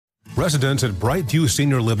Residents at Brightview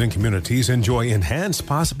Senior Living Communities enjoy enhanced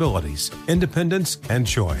possibilities, independence, and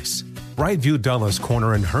choice. Brightview Dulles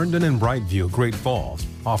Corner in Herndon and Brightview, Great Falls,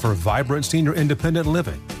 offer vibrant senior independent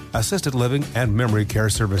living, assisted living, and memory care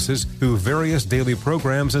services through various daily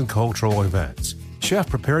programs and cultural events.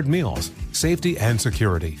 Chef-prepared meals, safety and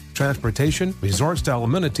security, transportation, resort-style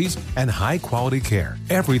amenities, and high-quality care.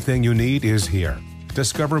 Everything you need is here.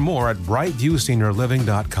 Discover more at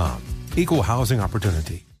brightviewseniorliving.com. Equal housing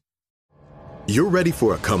opportunity. You're ready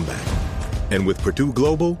for a comeback. And with Purdue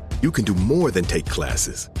Global, you can do more than take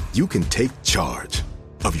classes. You can take charge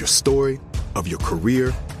of your story, of your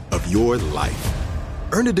career, of your life.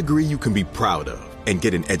 Earn a degree you can be proud of and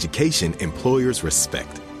get an education employers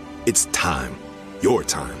respect. It's time, your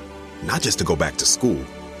time, not just to go back to school,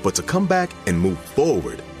 but to come back and move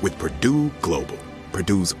forward with Purdue Global,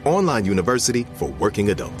 Purdue's online university for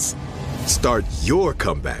working adults. Start your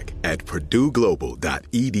comeback at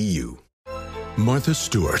purdueglobal.edu. Martha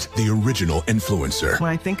Stewart, the original influencer. When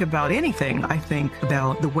I think about anything, I think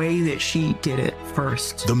about the way that she did it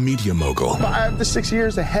first. The media mogul. 5 to 6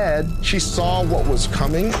 years ahead, she saw what was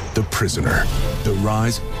coming. The prisoner. The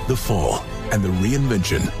rise, the fall, and the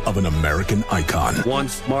reinvention of an American icon.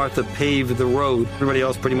 Once Martha paved the road, everybody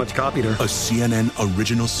else pretty much copied her. A CNN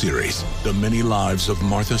original series, The Many Lives of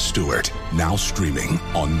Martha Stewart, now streaming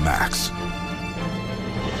on Max.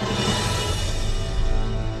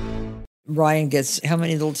 Ryan gets, how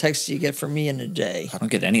many little texts do you get from me in a day? I don't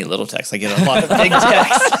get any little texts. I get a lot of big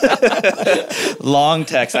texts. Long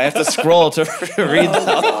texts. I have to scroll to read them.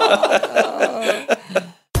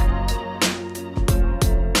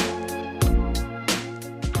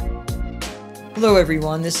 Hello,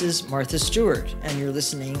 everyone. This is Martha Stewart, and you're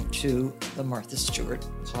listening to the Martha Stewart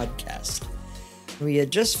podcast. We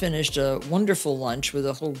had just finished a wonderful lunch with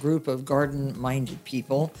a whole group of garden-minded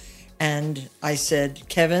people, and I said,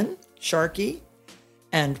 Kevin, Sharkey,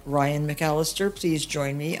 and Ryan McCallister, please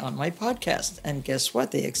join me on my podcast. And guess what?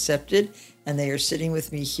 They accepted, and they are sitting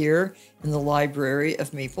with me here in the library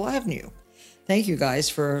of Maple Avenue. Thank you guys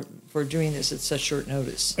for doing this at such short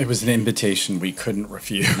notice. It was an invitation we couldn't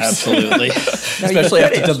refuse. Absolutely. Especially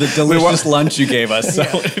after the delicious lunch you gave us. So.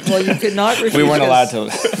 Yeah. Well, you could not refuse. We weren't allowed to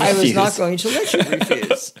refuse. I was not going to let you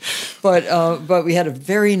refuse. But we had a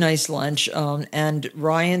very nice lunch. And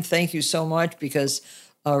Ryan, thank you so much, because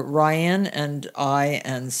Ryan and I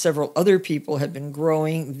and several other people have been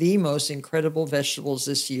growing the most incredible vegetables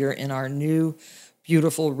this year in our new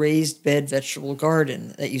beautiful raised bed vegetable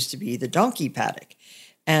garden that used to be the donkey paddock.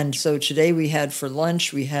 And so today we had for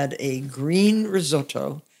lunch, we had a green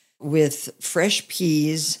risotto with fresh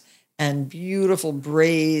peas and beautiful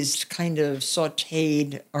braised, kind of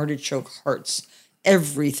sautéed artichoke hearts,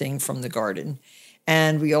 everything from the garden.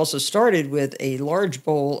 And we also started with a large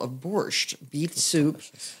bowl of borscht, beet soup.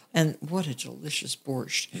 And what a delicious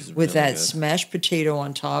borscht with that smashed potato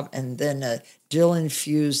on top, and then a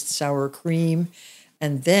dill-infused sour cream.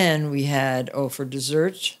 And then we had, for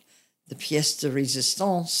dessert, the pièce de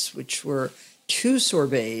résistance, which were 2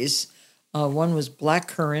 sorbets. One was black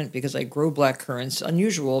currant, because I grow black currants.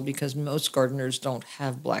 Unusual, because most gardeners don't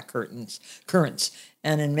have black currants.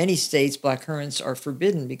 And in many states, black currants are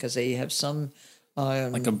forbidden because they have some...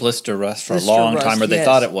 like a blister rust for a long time, or they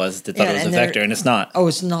thought it was. They thought it was a vector, and it's not. Oh,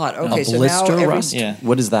 it's not. Okay, a blister rust? Yeah.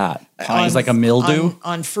 What is that? It's like a mildew?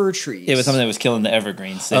 On fir trees. It was something that was killing the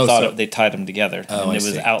evergreens. They they tied them together, and it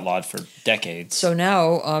was outlawed for decades. So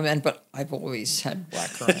now, but I've always had black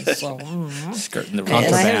currants, so skirting the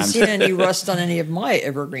and I haven't seen any rust on any of my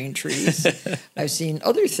evergreen trees. I've seen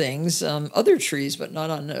other things, other trees, but not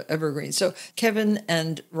on evergreen. So Kevin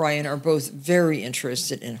and Ryan are both very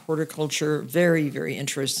interested in horticulture, very, very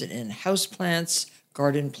interested in houseplants,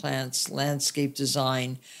 garden plants, landscape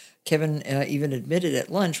design. Kevin even admitted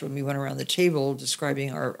at lunch when we went around the table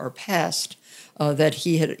describing our past that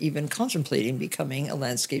he had even contemplating becoming a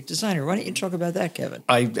landscape designer. Why don't you talk about that, Kevin?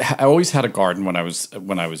 I always had a garden when I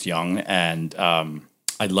was young, and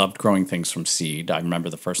I loved growing things from seed. I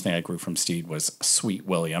remember the first thing I grew from seed was Sweet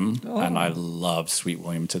William, and I love Sweet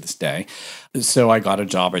William to this day. So I got a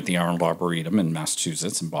job at the Arnold Arboretum in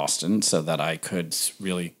Massachusetts, in Boston, so that I could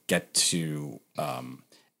really get to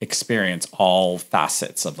experience all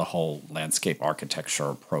facets of the whole landscape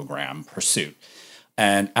architecture program pursuit.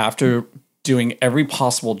 And after doing every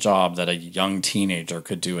possible job that a young teenager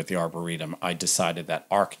could do at the Arboretum, I decided that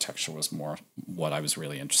architecture was more what I was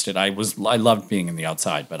really interested. I loved being in the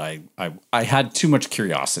outside, but I had too much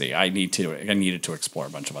curiosity. I needed to explore a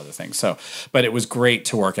bunch of other things. But it was great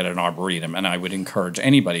to work at an Arboretum, and I would encourage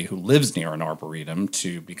anybody who lives near an Arboretum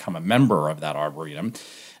to become a member of that Arboretum.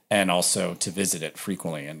 and also to visit it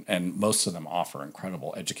frequently. And most of them offer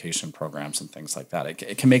incredible education programs and things like that.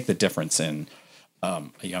 It can make the difference in a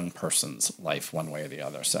young person's life one way or the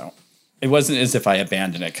other. So it wasn't as if I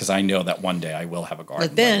abandoned it, because I know that one day I will have a garden.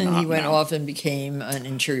 But then he went off and became an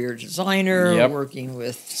interior designer, working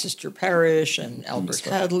with Sister Parrish and Albert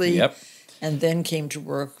Hadley. Yep. And then came to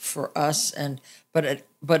work for us. But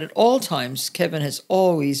at all times, Kevin has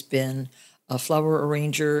always been a flower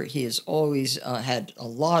arranger. He has always had a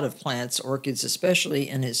lot of plants, orchids especially,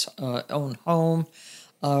 in his own home.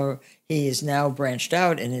 He is now branched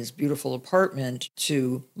out in his beautiful apartment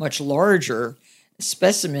to much larger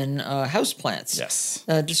specimen houseplants. Yes.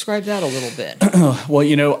 Describe that a little bit.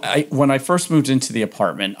 Well, when I first moved into the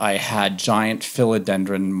apartment, I had giant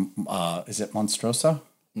philodendron, is it monstrosa?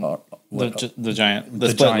 The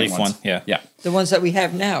split leaf one. Yeah. The ones that we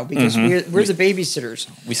have now, because we're the babysitters.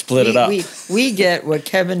 We split it up. We get what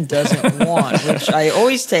Kevin doesn't want, which I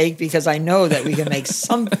always take because I know that we can make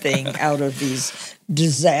something out of these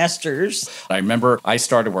disasters. I remember I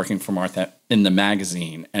started working for Martha in the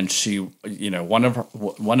magazine, and she, one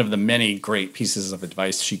of the many great pieces of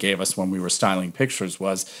advice she gave us when we were styling pictures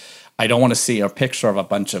was, I don't want to see a picture of a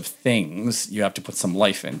bunch of things. You have to put some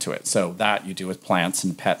life into it. So that you do with plants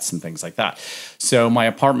and pets and things like that. So my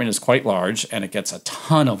apartment is quite large, and it gets a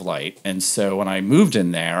ton of light. And so when I moved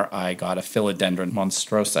in there, I got a philodendron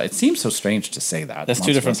monstrosa. It seems so strange to say that. That's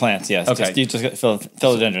two different plants, yes. Okay. You just got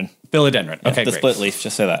philodendron. Philodendron. Yeah, Okay, the great. split leaf,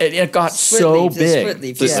 just say that. It got Split so leaf, the big. split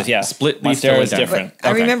leaf, Yeah. Split leaf Monstera is philodendron. different.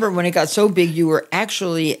 I Okay. remember when it got so big, you were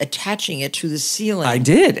actually attaching it to the ceiling. I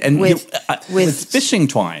did. And with fishing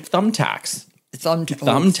twine, thumbtacks.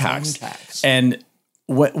 Thumbtacks. And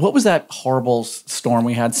what was that horrible storm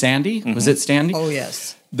we had? Sandy? Was it Sandy? Oh,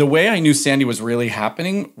 yes. The way I knew Sandy was really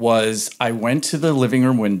happening was I went to the living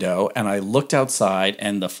room window and I looked outside,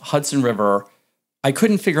 and the Hudson River, I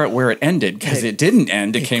couldn't figure out where it ended because it didn't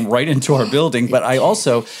end. It came right into our building. But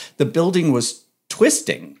the building was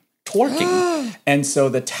torquing. And so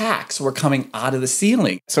the tacks were coming out of the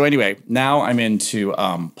ceiling. So anyway, now I'm into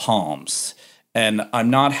palms, and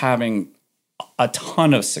I'm not having a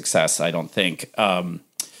ton of success, I don't think.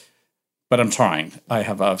 But I'm trying. I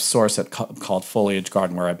have a source called Foliage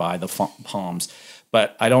Garden where I buy the palms,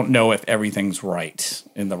 but I don't know if everything's right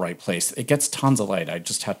in the right place. It gets tons of light. I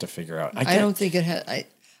just have to figure out. I don't think it has.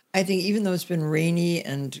 I think even though it's been rainy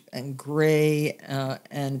and gray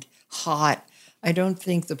and hot, I don't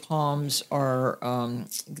think the palms are.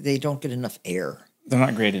 They don't get enough air. They're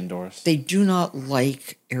not great indoors. They do not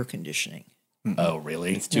like air conditioning. Oh,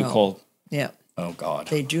 really? It's too cold. Yeah. Oh, God.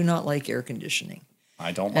 They do not like air conditioning.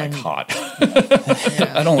 I don't like hot.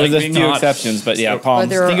 I don't like There's a being few hot. exceptions, but yeah, palms.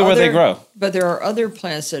 Think of where they grow. But there are other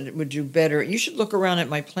plants that would do better. You should look around at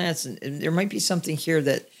my plants, and there might be something here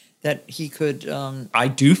that he could. I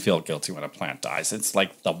do feel guilty when a plant dies. It's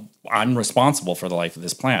like I'm responsible for the life of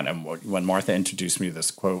this plant. And when Martha introduced me to this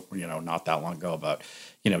quote, not that long ago about,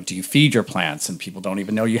 do you feed your plants? And people don't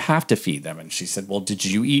even know you have to feed them. And she said, well, did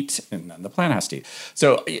you eat? And then the plant has to eat.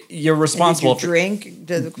 So you're responsible for drink.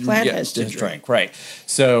 The plant has to drink. Right.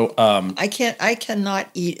 So I cannot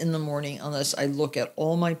eat in the morning unless I look at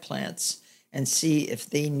all my plants and see if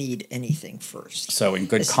they need anything first. So in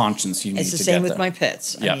good conscience, you need to get It's the same with there. my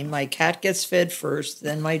pets. Yeah. I mean, my cat gets fed first,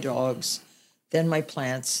 then my dogs, then my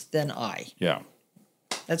plants, then I. Yeah.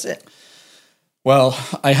 That's it. Well,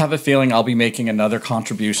 I have a feeling I'll be making another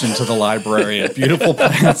contribution to the library at Beautiful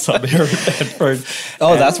Plants up here in Bedford.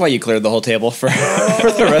 Oh, that's why you cleared the whole table for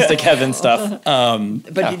the rest of Kevin's stuff.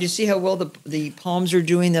 But did you see how well the palms are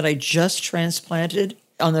doing that I just transplanted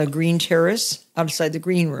on the green terrace outside the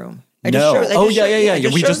green room? We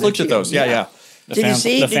just looked at those. Yeah. Did you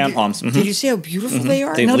see the fan palms? Did you see how beautiful they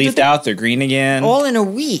are? They've leafed out. They're green again. All in a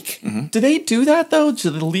week. Do they do that, though? Do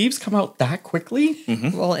the leaves come out that quickly?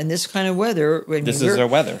 Well, in this kind of weather. This is our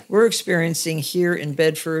weather. We're experiencing here in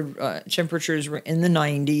Bedford temperatures in the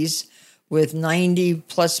 90s with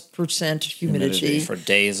 90+% humidity. For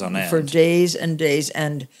days on end. For days and days.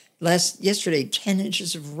 And yesterday, 10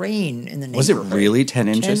 inches of rain in the neighborhood. Was it really 10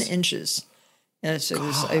 inches? 10 inches. And so it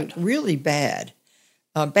was really bad.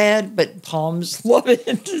 Bad, but palms love it.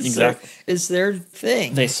 Exactly. It's their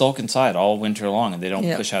thing. They sulk inside all winter long, and they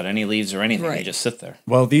don't push out any leaves or anything. Right. They just sit there.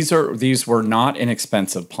 Well, these were not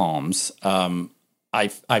inexpensive palms. I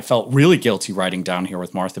felt really guilty riding down here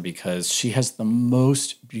with Martha because she has the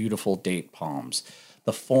most beautiful date palms.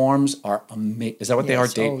 The forms are amazing. Is that what they are,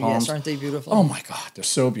 date palms? Yes, aren't they beautiful? Oh, my God. They're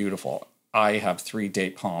so beautiful. I have 3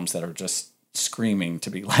 date palms that are just screaming to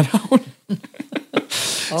be let out.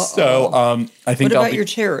 So I think What I'll about be, your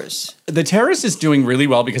terrace? the terrace is doing really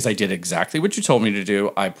well because I did exactly what you told me to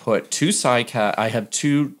do. I put I have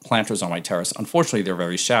 2 planters on my terrace. Unfortunately, they're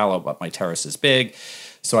very shallow, but my terrace is big.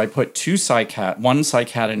 So I put 2 one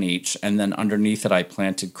cycad in each, and then underneath it I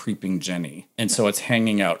planted creeping Jenny. And so it's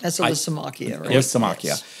hanging out. That's a Lysimachia, right? Lysimachia.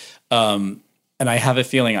 Yes. And I have a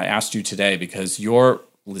feeling I asked you today because your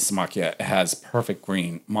Lysimachia has perfect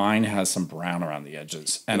green. Mine has some brown around the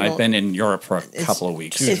edges. And I've been in Europe for a couple of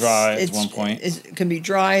weeks. Too dry at one point. It can be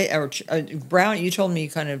dry or brown. You told me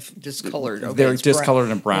kind of discolored. Okay, They're it's discolored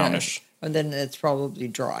and brownish. Yeah. And then it's probably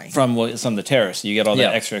dry. From the terrace. You get all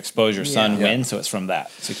that extra exposure, sun, Yeah. wind, so it's from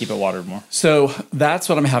that. So keep it watered more. So that's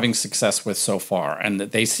what I'm having success with so far. And the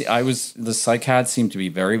cycads seem to be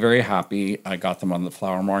very, very happy. I got them on the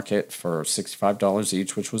flower market for $65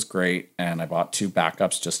 each, which was great. And I bought 2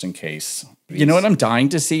 backups just in case. You know what I'm dying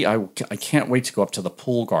to see? I can't wait to go up to the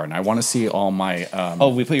pool garden. I want to see all my...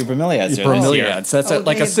 we put your bromeliads there. bromeliads. That's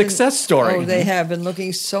like a success story. Oh, they have been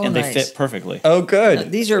looking so And nice. they fit perfectly. Oh,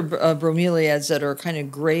 good. These are bromeliads that are kind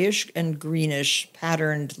of grayish and greenish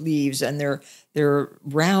patterned leaves, and they're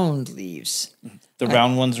round leaves. The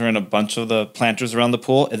round ones are in a bunch of the planters around the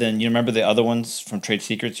pool. And then you remember the other ones from Trade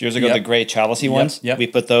Secrets years ago, the gray chalicey ones? Yep. We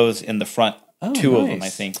put those in the front. Oh, 2 of them, nice. I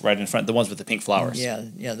think, right in front. The ones with the pink flowers. Yeah,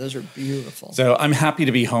 those are beautiful. So I'm happy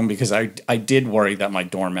to be home because I did worry that my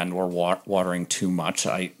doormen were watering too much.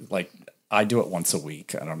 I do it once a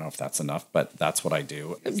week. I don't know if that's enough, but that's what I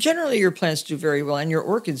do. Generally, your plants do very well, and your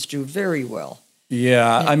orchids do very well.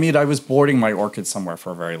 Yeah, I mean, I was boarding my orchids somewhere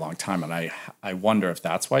for a very long time, and I wonder if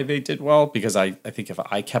that's why they did well, because I think if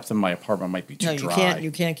I kept them in my apartment, it might be too dry.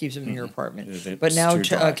 You can't keep them in your apartment. It's But now too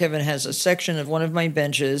dry. Kevin has a section of one of my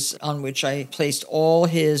benches on which I placed all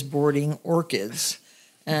his boarding orchids,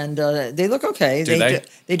 and they look okay.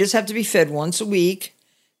 They just have to be fed once a week,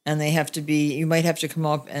 and they have to be. You might have to come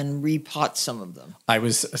up and repot some of them. I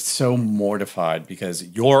was so mortified because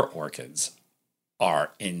your orchids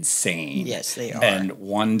are insane. Yes, they are. And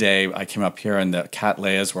one day I came up here and the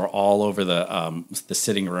cattleyas were all over the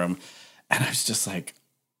sitting room, and I was just like,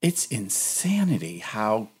 it's insanity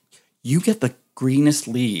how you get the greenest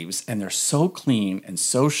leaves and they're so clean and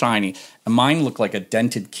so shiny, and mine look like a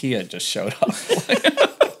dented Kia just showed up.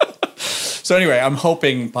 So anyway, I'm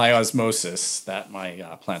hoping by osmosis that my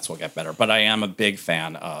plants will get better, but I am a big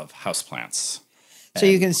fan of houseplants. So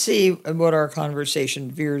you can see what our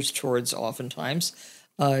conversation veers towards oftentimes.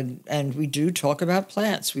 And we do talk about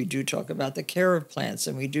plants. We do talk about the care of plants.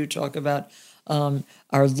 And we do talk about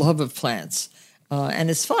our love of plants. And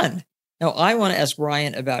it's fun. Now, I want to ask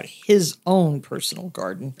Ryan about his own personal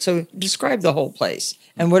garden. So describe the whole place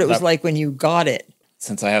and what it was like when you got it.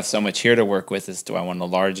 Since I have so much here to work with, do I want a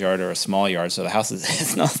large yard or a small yard? So the house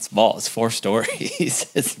it's not small. It's 4 stories.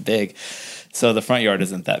 It's big. So the front yard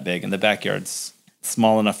isn't that big. And the backyard's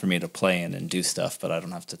small enough for me to play in and do stuff, but I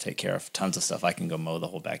don't have to take care of tons of stuff. I can go mow the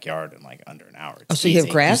whole backyard in like under an hour. Oh, so you have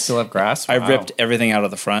grass? You still have grass? I Wow. ripped everything out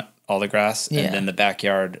of the front, all the grass, Yeah. and then the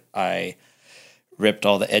backyard, I ripped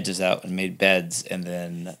all the edges out and made beds, and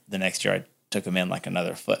then the next year I took them in like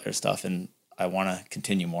another foot or stuff, and I want to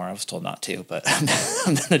continue more. I was told not to, but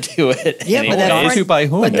I'm going to do it. Yeah, anyway. but Not to by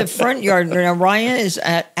whom? But the front yard. Now Ryan is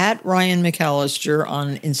at Ryan McCallister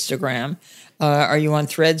on Instagram. Are you on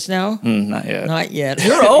Threads now? Not yet. Not yet.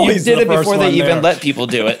 You're always You did the it before first they one even there. let people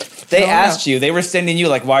do it. They asked you. They were sending you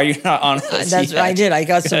like, "Why are you not on?" That's what I did. I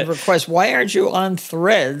got some requests. Why aren't you on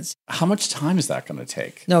Threads? How much time is that going to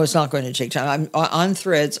take? No, it's not going to take time. I'm on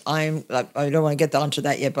Threads. I don't want to get onto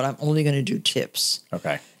that yet, but I'm only going to do tips.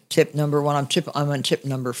 Okay. Tip number 1. I'm on tip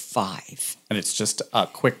number 5. And it's just a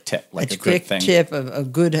quick tip, like It's a a good quick thing. tip, a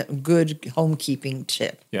good homekeeping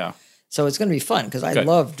tip. Yeah. So it's going to be fun because I Good.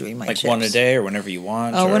 love doing my like tips. one a day or whenever you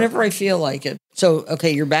want. or- Whenever I feel like it. So,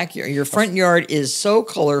 okay, your front yard is so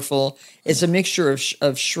colorful. It's a mixture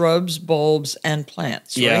of shrubs, bulbs, and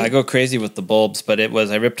plants. Yeah, right? I go crazy with the bulbs, but I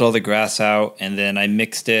ripped all the grass out and then I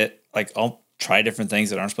mixed it. Like I'll try different things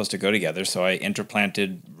that aren't supposed to go together. So I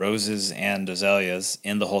interplanted roses and azaleas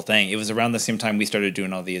in the whole thing. It was around the same time we started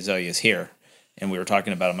doing all the azaleas here, and we were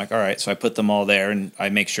talking about it. I'm like, all right, so I put them all there, and I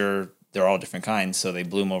make sure they're all different kinds, so they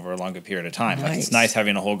bloom over a longer period of time. Like it's nice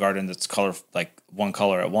having a whole garden that's like one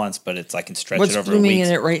color at once, but it's I can stretch What's it over blooming weeks.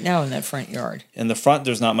 in it right now in that front yard? In the front,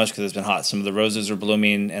 there's not much because it's been hot. Some of the roses are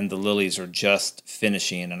blooming, and the lilies are just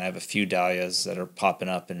finishing. And I have a few dahlias that are popping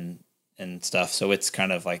up and stuff. So it's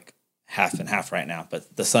kind of like half and half right now.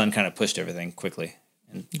 But the sun kind of pushed everything quickly.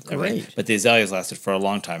 And Great. But the azaleas lasted for a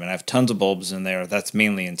long time, and I have tons of bulbs in there. That's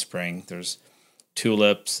mainly in spring. There's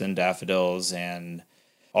tulips and daffodils and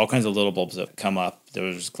all kinds of little bulbs that come up.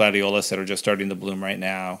 There's gladiolus that are just starting to bloom right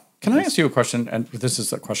now. Can I ask you a question? And this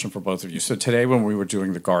is a question for both of you. So today when we were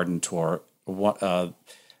doing the garden tour,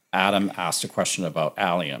 Adam asked a question about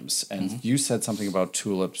alliums, and you said something about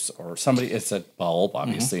tulips, or somebody, it said bulb,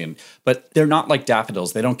 obviously, but they're not like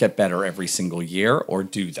daffodils. They don't get better every single year, or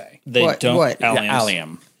do they? They don't. What? Alliums. Yeah,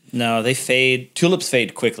 allium. No, they fade. Tulips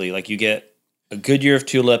fade quickly. Like you get a good year of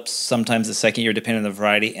tulips, sometimes the second year, depending on the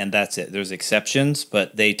variety, and that's it. There's exceptions,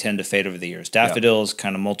 but they tend to fade over the years. Daffodils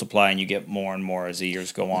kind of multiply, and you get more and more as the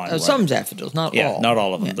years go on. Some daffodils, not all. Yeah, not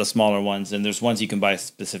all of them. The smaller ones, and there's ones you can buy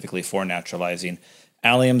specifically for naturalizing.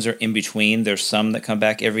 Alliums are in between. There's some that come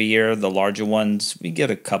back every year. The larger ones, we get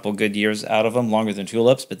a couple good years out of them, longer than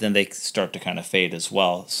tulips, but then they start to kind of fade as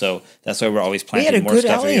well. So that's why we're always planting more stuff. We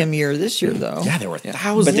had a good allium year this year, though. Yeah, there were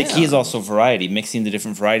thousands. But the key is also variety, mixing the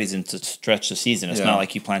different varieties and to stretch the season. It's not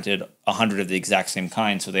like you planted 100 of the exact same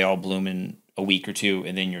kind, so they all bloom in a week or two,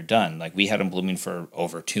 and then you're done. Like we had them blooming for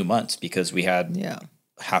over 2 months because we had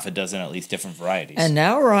half a dozen at least different varieties. And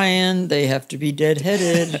now, Ryan, they have to be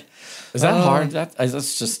dead-headed. Is that hard?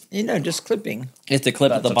 That's just just clipping. It's a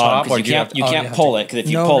clip at the bottom top, because you can't pull it, because if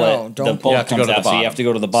you pull it, the bulb comes out. So you have to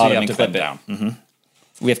go to the bottom and clip it down.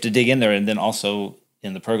 We have to dig in there, and then also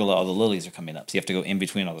in the pergola, all the lilies are coming up. So you have to go in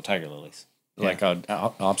between all the tiger lilies, like an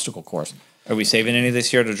obstacle course. Are we saving any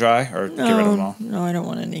this year to dry, or get rid of them all? No, I don't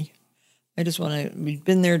want any. I just want to. We've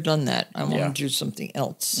been there, done that. I want to do something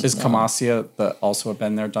else. Is Camassia also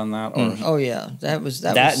been there, done that? Or? Oh yeah, that was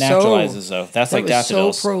naturalizes though. That's like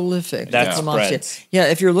daffodils. So prolific. That spreads. Yeah,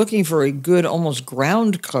 if you're looking for a good, almost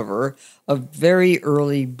ground cover of very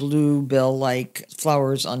early bluebell-like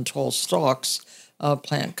flowers on tall stalks,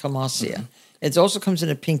 plant Camassia. It also comes in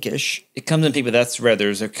a pinkish. It comes in pink, but that's red.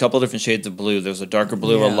 There's a couple different shades of blue. There's a darker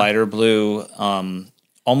blue, a lighter blue.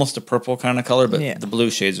 Almost a purple kind of color, but the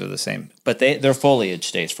blue shades are the same. But their foliage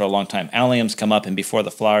stays for a long time. Alliums come up, and before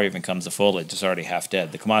the flower even comes, the foliage is already half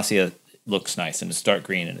dead. The Camassia looks nice, and it's dark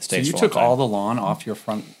green, and it stays for a long time. So you took all the lawn off your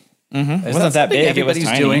front? It wasn't that big. It was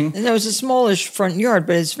tiny. And that was a smallish front yard,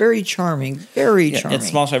 but it's very charming. Very charming. It's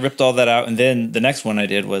small, so I ripped all that out. And then the next one I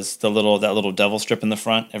did was that little devil strip in the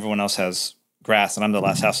front. Everyone else has grass, and I'm the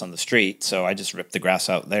last house on the street, so I just ripped the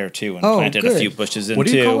grass out there, too, and planted a few bushes in, too. What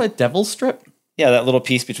do you call it? Devil strip? Yeah, that little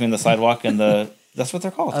piece between the sidewalk and that's what they're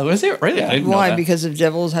called. Oh, is it? Really? Yeah. Why? Because if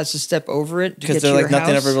devils has to step over it to because get they're to like your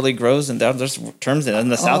nothing house? ever really grows, and there's terms in it. In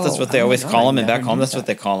the South, that's what they always call them, and back home, that's what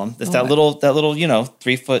they call them. It's that little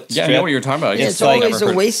 3-foot strip. Yeah, I know what you're talking about. Yeah, it's always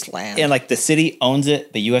a wasteland. And like the city owns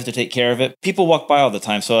it, but you have to take care of it. People walk by all the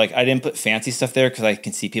time, so like I didn't put fancy stuff there because I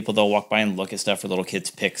can see people, they'll walk by and look at stuff, or little kids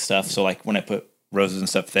pick stuff. So like when I put roses and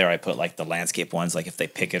stuff there, I put like the landscape ones. Like if they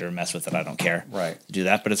pick it or mess with it, I don't care. Right. To do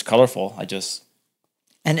that, but it's colorful.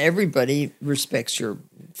 And everybody respects your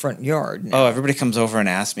front yard now. Oh, everybody comes over and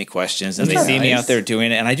asks me questions, and they see me out there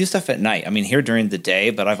doing it. And I do stuff at night. I mean, here during the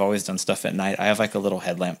day, but I've always done stuff at night. I have like a little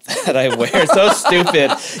headlamp that I wear. It's so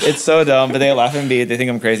stupid. It's so dumb, but they laugh at me. They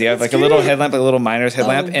think I'm crazy. I have like a little headlamp, like a little miner's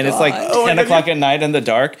headlamp, and it's like 10 o'clock at night in the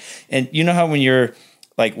dark. And you know how when you're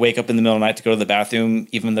like wake up in the middle of the night to go to the bathroom,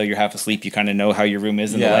 even though you're half asleep, you kind of know how your room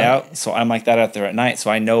is in the layout. So I'm like that out there at night.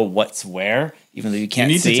 So I know what's where, even though you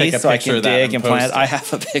can't see. So I can dig and plant. I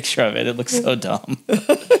have a picture of it. It looks so dumb.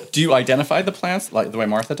 Do you identify the plants like the way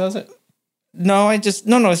Martha does it? No, I just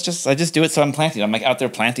do it. So I'm planting. I'm like out there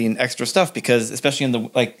planting extra stuff because especially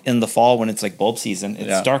in the fall when it's like bulb season,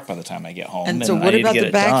 it's dark by the time I get home. And so what about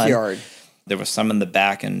the backyard? There was some in the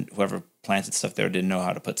back, and whoever planted stuff there didn't know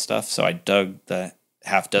how to put stuff. So I dug the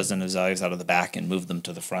half dozen azaleas out of the back and moved them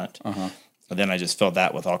to the front. And then I just filled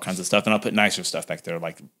that with all kinds of stuff, and I'll put nicer stuff back there.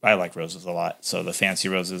 Like I like roses a lot, so the fancy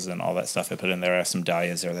roses and all that stuff I put in there. I have some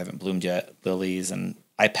dahlias there that haven't bloomed yet, lilies, and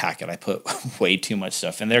I pack it. I put way too much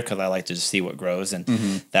stuff in there because I like to just see what grows, and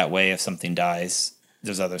that way, if something dies,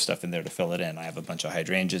 there's other stuff in there to fill it in. I have a bunch of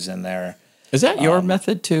hydrangeas in there. Is that your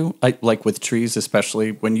method too? Like with trees,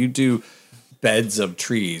 especially when you do beds of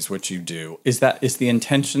trees, which you do, is the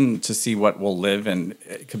intention to see what will live, and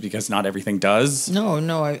because not everything does?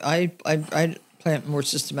 No, I plant more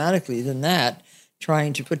systematically than that,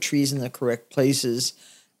 trying to put trees in the correct places,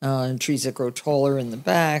 trees that grow taller in the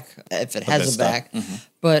back, if it has a back.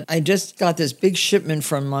 But I just got this big shipment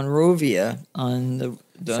from Monrovia on the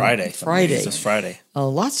Friday. This Friday.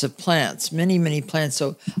 Lots of plants, many plants.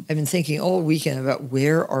 So I've been thinking all weekend about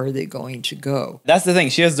where are they going to go. That's the thing.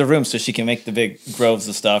 She has the room, so she can make the big groves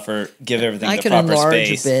of stuff or give everything the proper space. I can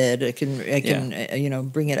enlarge a bed. I can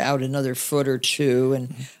bring it out another foot or two,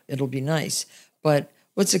 and it'll be nice. But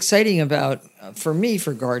what's exciting about for me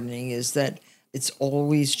for gardening is that it's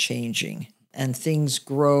always changing, and things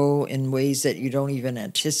grow in ways that you don't even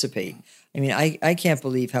anticipate. I mean, I can't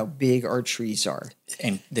believe how big our trees are.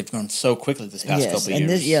 And they've grown so quickly this past couple of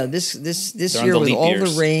This years. this year with all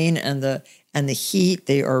the rain and the heat,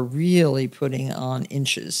 they are really putting on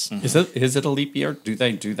inches. Mm-hmm. Is it a leap year? Do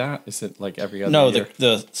they do that? Is it like every other year? No,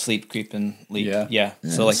 the sleep creep and leap. Yeah.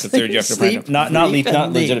 So like the third year after pregnant. Not leap,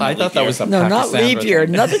 not legitimate. I thought that was a not leap year.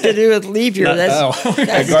 Nothing to do with leap year. That's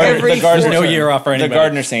every the gardener, no year off for anybody. The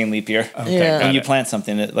gardener's saying leap year. Okay, when you plant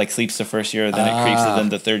something, it like sleeps the first year, then it creeps, and then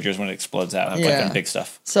the third year is when it explodes out. Like on big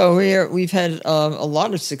stuff. So we've had a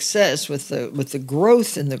lot of success with the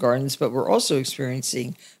growth in the gardens, but we're also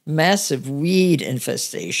experiencing massive weed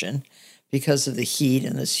infestation because of the heat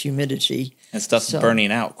and this humidity. And stuff's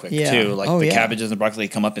burning out quick too. Like the cabbages and broccoli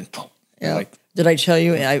come up and Did I tell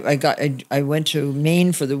you I went to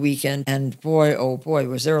Maine for the weekend, and boy, oh boy,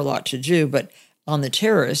 was there a lot to do. But on the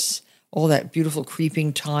terrace, all that beautiful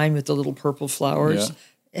creeping thyme with the little purple flowers,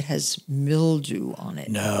 it has mildew on it.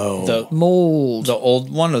 No. The mold. The old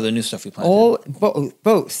one or the new stuff we planted?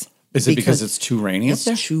 Both. Is it because it's too rainy up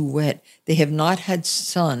there? It's too wet. They have not had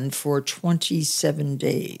sun for 27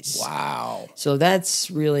 days. Wow. So that's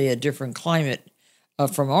really a different climate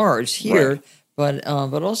from ours here. Right.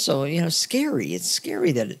 But also, scary. It's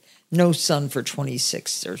scary that no sun for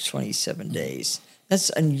 26 or 27 days. That's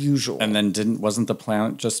unusual. And then wasn't the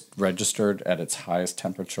plant just registered at its highest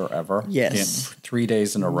temperature ever? Yes. 3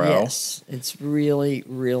 days in a row? Yes. It's really,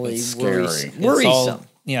 really scary. Worrisome.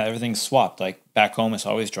 Everything's swapped. Like back home, it's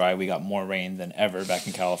always dry. We got more rain than ever back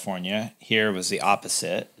in California. Here was the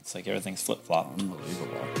opposite. It's like everything's flip-flopped. Unbelievable.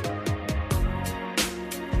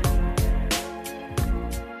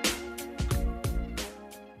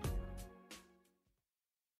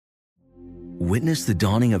 Witness the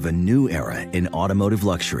dawning of a new era in automotive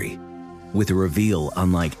luxury with a reveal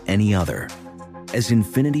unlike any other as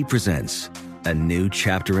Infiniti presents a new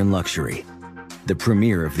chapter in luxury, the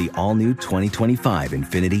premiere of the all-new 2025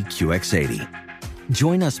 Infiniti QX80.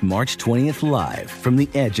 Join us March 20th live from the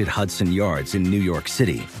Edge at Hudson Yards in New York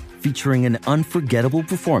City, featuring an unforgettable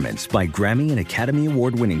performance by Grammy and Academy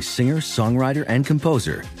Award-winning singer, songwriter, and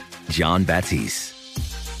composer, Jon Batiste.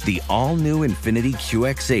 The all-new Infiniti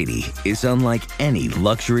QX80 is unlike any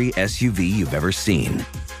luxury SUV you've ever seen.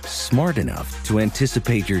 Smart enough to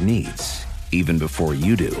anticipate your needs, even before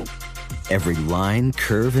you do. Every line,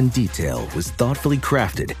 curve, and detail was thoughtfully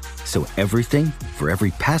crafted, so everything for every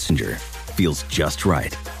passenger feels just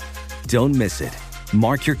right. Don't miss it.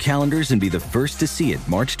 Mark your calendars and be the first to see it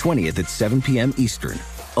March 20th at 7 p.m. Eastern,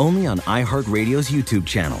 only on iHeartRadio's YouTube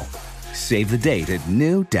channel. Save the date at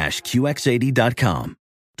new-QX80.com.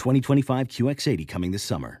 2025 QX80 coming this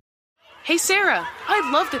summer. Hey Sarah,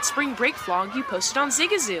 I love that spring break vlog you posted on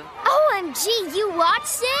Zigazoo. OMG, you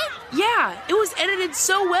watched it? Yeah, it was edited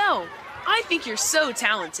so well. I think you're so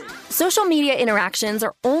talented. Social media interactions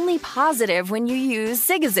are only positive when you use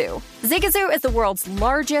Zigazoo. Zigazoo is the world's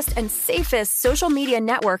largest and safest social media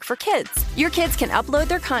network for kids. Your kids can upload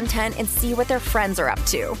their content and see what their friends are up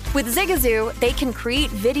to. With Zigazoo, they can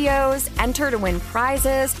create videos, enter to win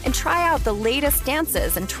prizes, and try out the latest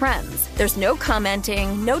dances and trends. There's no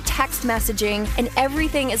commenting, no text messaging, and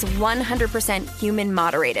everything is 100% human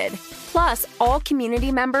moderated. Plus, all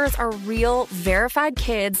community members are real, verified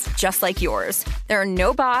kids just like yours. There are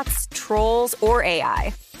no bots, trolls, or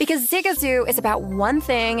AI. Because Zigazoo is about one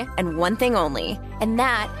thing and one thing only, and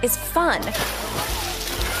that is fun.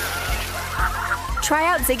 Try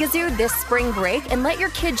out Zigazoo this spring break and let your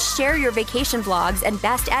kids share your vacation vlogs and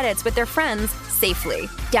best edits with their friends safely.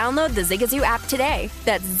 Download the Zigazoo app today.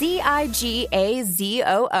 That's Zigazoo.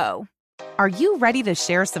 Are you ready to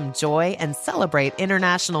share some joy and celebrate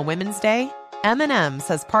International Women's Day? M&M's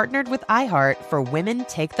has partnered with iHeart for Women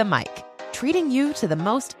Take the Mic, treating you to the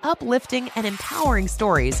most uplifting and empowering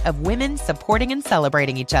stories of women supporting and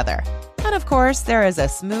celebrating each other. And of course, there is a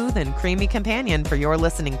smooth and creamy companion for your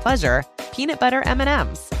listening pleasure, peanut butter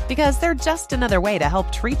M&Ms, because they're just another way to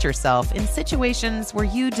help treat yourself in situations where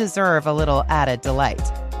you deserve a little added delight,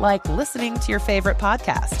 like listening to your favorite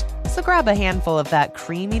podcast. So grab a handful of that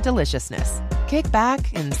creamy deliciousness, kick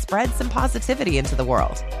back, and spread some positivity into the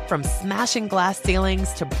world. From smashing glass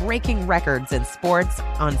ceilings to breaking records in sports,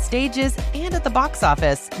 on stages, and at the box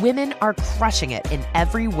office, women are crushing it in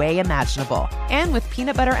every way imaginable. And with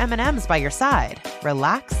peanut butter M&Ms by your side,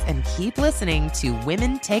 relax and keep listening to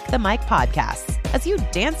Women Take the Mic podcasts as you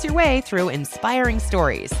dance your way through inspiring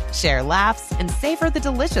stories, share laughs, and savor the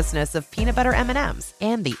deliciousness of peanut butter M&Ms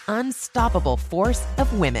and the unstoppable force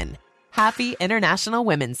of women. Happy International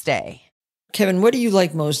Women's Day. Kevin, what do you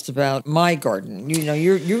like most about my garden?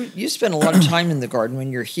 You spend a lot of time in the garden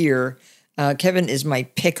when you're here, Kevin is my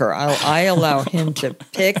picker. I allow him to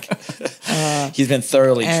pick. He's been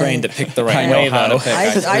thoroughly trained to pick the right way, though.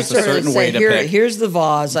 I sort of say, here's the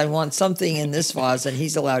vase. I want something in this vase, and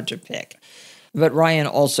he's allowed to pick. But Ryan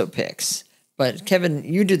also picks. But Kevin,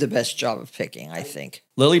 you do the best job of picking, I think.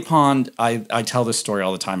 Lily Pond, I tell this story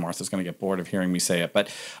all the time. Martha's going to get bored of hearing me say it. But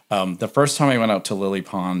the first time I went out to Lily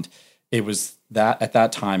Pond, it was at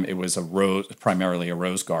that time, it was primarily a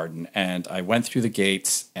rose garden. And I went through the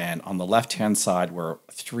gates, and on the left-hand side were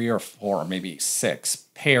 3 or 4, or maybe 6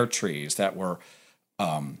 pear trees that were,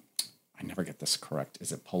 I never get this correct.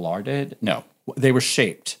 Is it pollarded? No, they were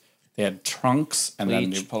shaped. They had trunks, and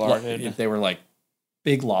they were like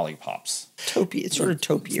big lollipops. It's sort of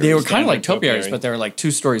topiaries. They were kind of like topiaries, but they were like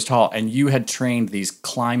 2 stories tall. And you had trained these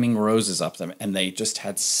climbing roses up them, and they just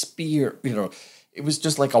had it was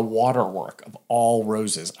just like a waterwork of all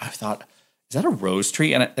roses. I thought, is that a rose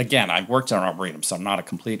tree? And again, I worked on Arboretum, so I'm not a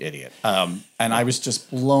complete idiot. And I was just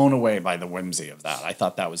blown away by the whimsy of that. I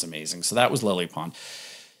thought that was amazing. So that was Lily Pond.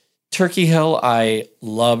 Turkey Hill, I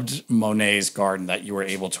loved Monet's garden that you were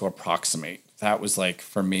able to approximate. That was like,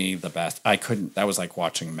 for me, the best. That was like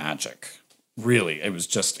watching magic. Really, it was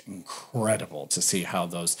just incredible to see how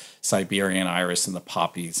those Siberian iris and the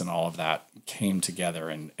poppies and all of that came together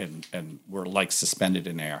and were like suspended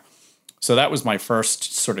in air. So that was my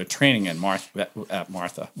first sort of training with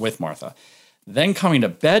Martha. Then coming to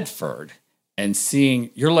Bedford and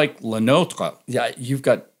seeing, you're like Lenotre. Yeah, you've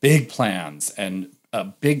got big plans and a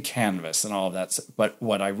big canvas and all of that. But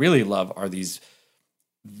what I really love are these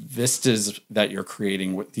vistas that you're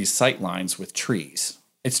creating with these sight lines with trees.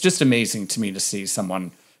 It's just amazing to me to see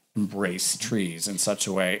someone embrace trees in such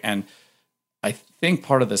a way. And I think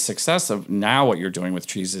part of the success of now what you're doing with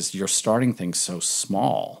trees is you're starting things so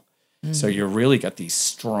small. Mm-hmm. So you really got these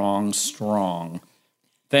strong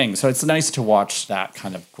things. So it's nice to watch that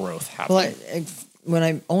kind of growth happen. Well, when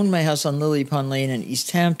I owned my house on Lily Pond Lane in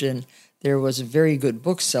East Hampton, there was a very good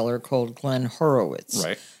bookseller called Glenn Horowitz.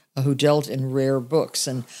 Right. Who dealt in rare books.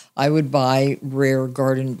 And I would buy rare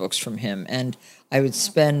garden books from him. And I would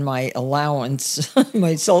spend my allowance,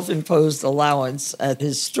 my self-imposed allowance at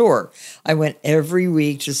his store. I went every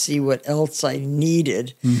week to see what else I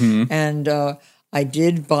needed. Mm-hmm. And I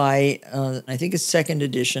did buy, I think, a second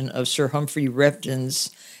edition of Sir Humphrey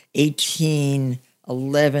Repton's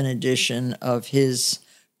 1811 edition of his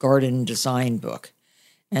garden design book.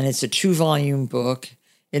 And it's a 2-volume book.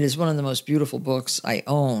 It is one of the most beautiful books I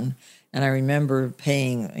own. And I remember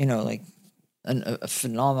paying, like a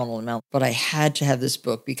phenomenal amount. But I had to have this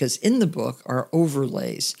book because in the book are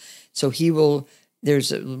overlays. So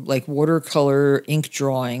there's like watercolor ink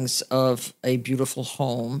drawings of a beautiful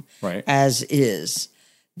home as is.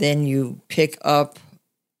 Then you pick up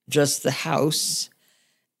just the house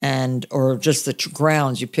or just the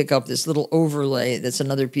grounds. You pick up this little overlay that's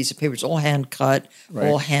another piece of paper. It's all hand cut,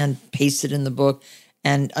 all hand pasted in the book.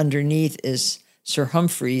 And underneath is Sir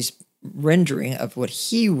Humphrey's rendering of what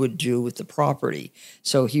he would do with the property.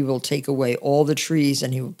 So he will take away all the trees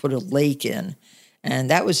and he will put a lake in. And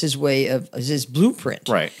that was his his blueprint.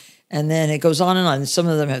 Right. And then it goes on and on. Some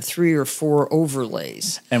of them have 3 or 4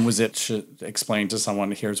 overlays. And was it explained to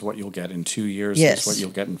someone, here's what you'll get in 2 years, yes. Here's what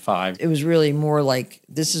you'll get in 5? It was really more like,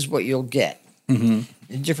 this is what you'll get.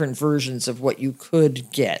 Mm-hmm. Different versions of what you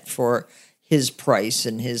could get for his price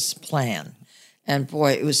and his plan. And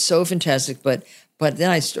boy, it was so fantastic. But then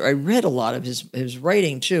I read a lot of his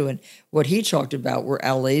writing too, and what he talked about were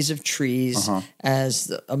alleys of trees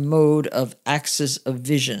as a mode of axis of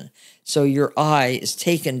vision. So your eye is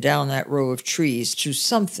taken down that row of trees to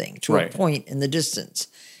something, to a point in the distance.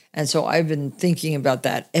 And so I've been thinking about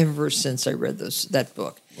that ever since I read that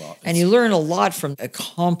book. Well, and you learn a lot from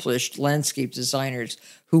accomplished landscape designers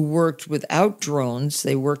who worked without drones,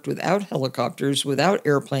 they worked without helicopters, without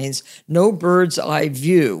airplanes, no bird's eye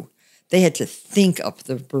view. They had to think up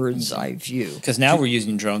the bird's eye view. Because now we're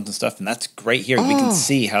using drones and stuff, and that's great here. We can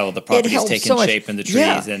see how the property is taking shape in the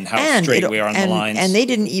trees and how straight we are on the lines. And they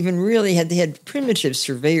didn't even really they had primitive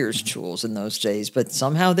surveyor's tools in those days, but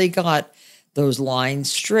somehow they got those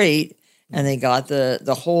lines straight, and they got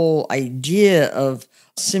the whole idea of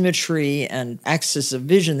symmetry and axis of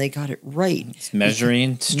vision. They got it right. It's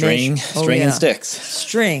measuring, string and sticks.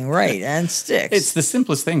 String, right, and sticks. It's the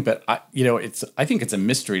simplest thing, but I think it's a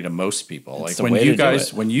mystery to most people. Like when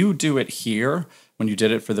you do it here, when you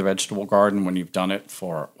did it for the vegetable garden, when you've done it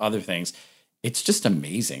for other things, it's just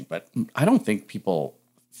amazing. But I don't think people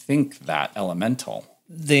think that elemental.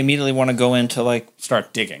 They immediately want to go into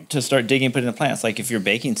start digging, put in the plants. Like if you're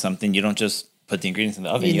baking something, you don't just put the ingredients in the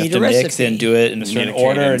oven. You You have need to a mix recipe. and do it in a certain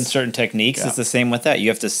order and cadence. certain techniques. Yeah. It's the same with that. You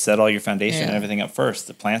have to set all your foundation and Yeah. everything up first.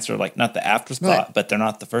 The plants are like not the afterthought, but they're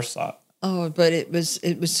not the first thought. Oh, but it was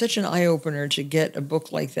such an eye opener to get a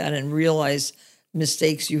book like that and realize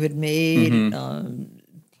mistakes you had made,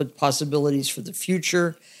 put possibilities for the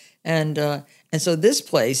future, and so this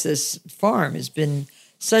farm has been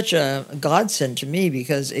such a godsend to me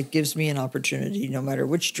because it gives me an opportunity, no matter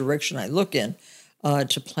which direction I look in,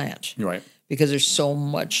 to plant. Right. Because there's so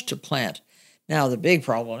much to plant. Now, the big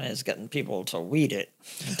problem is getting people to weed it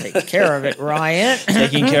and take care of it, Ryan.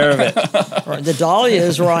 Taking care of it. The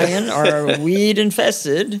dahlias, Ryan, are weed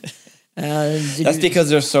infested. That's because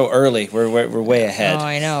they're so early. We're way ahead. Oh,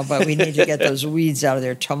 I know, but we need to get those weeds out of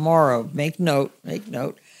there tomorrow. Make note.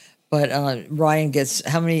 But Ryan gets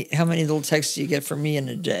how many little texts do you get from me in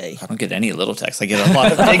a day? I don't get any little text. I get a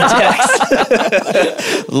lot of big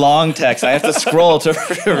text, long text. I have to scroll to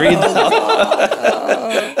read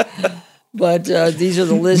them. But these are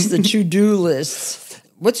the lists, the to-do lists.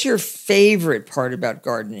 What's your favorite part about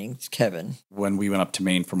gardening, Kevin? When we went up to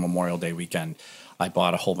Maine for Memorial Day weekend, I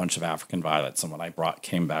bought a whole bunch of African violets, and when I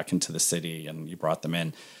came back into the city and you brought them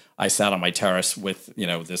in, I sat on my terrace with,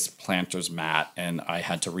 this planter's mat, and I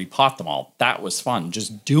had to repot them all. That was fun.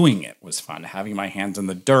 Just doing it was fun. Having my hands in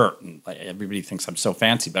the dirt, and everybody thinks I'm so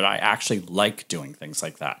fancy, but I actually like doing things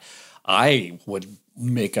like that. I would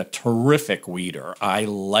make a terrific weeder. I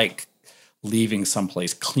like leaving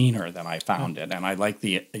someplace cleaner than I found it, and I like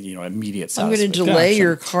the immediate satisfaction. I'm going to delay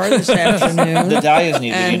your car this afternoon. The dahlias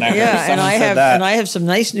need to be nice. Yeah, and I have some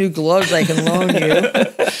nice new gloves I can loan you.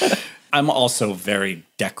 I'm also very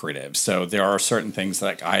decorative, so there are certain things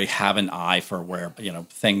that I have an eye for where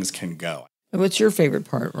things can go. What's your favorite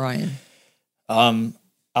part, Ryan? I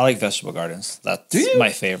like vegetable gardens. That's my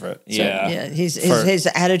favorite. So, yeah. His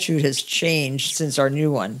attitude has changed since our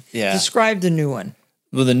new one. Yeah. Describe the new one.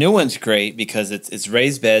 Well, the new one's great because it's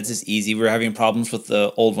raised beds. It's easy. We were having problems with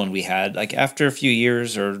the old one we had. Like after a few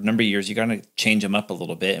years or a number of years, you got to change them up a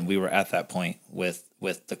little bit. And we were at that point with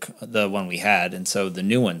the one we had. And so the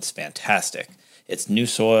new one's fantastic. It's new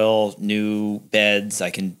soil, new beds.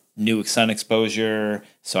 New sun exposure.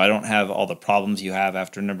 So I don't have all the problems you have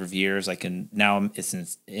after a number of years. It's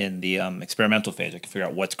in the experimental phase. I can figure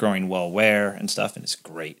out what's growing well where and stuff. And it's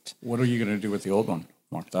great. What are you going to do with the old one?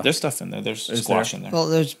 There's stuff in there. There's squash in there. Well,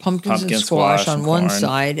 there's pumpkins and squash on one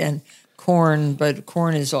side and corn, but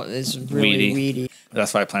corn is really weedy.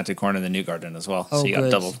 That's why I planted corn in the new garden as well. Oh, so you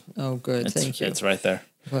got double. Oh, good. Thank you. It's right there.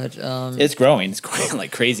 But it's growing. It's growing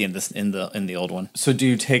like crazy in the old one. So do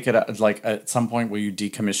you take it at some point? Will you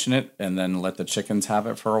decommission it and then let the chickens have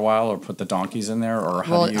it for a while, or put the donkeys in there, or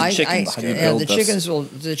how do you build this?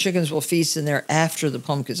 The chickens will feast in there after the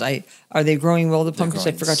pumpkins. Are they growing well? The pumpkins,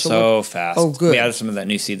 I forgot to look. So fast. Oh, good. We added some of that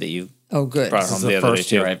new seed that you. Oh, good. Brought This home is the the other first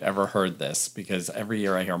day, year too. I've ever heard this, because every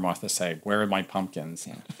year I hear Martha say, "Where are my pumpkins?"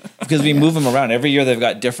 Because we move them around every year. They've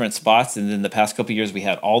got different spots, and then the past couple of years we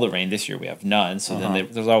had all the rain. This year we have none. So then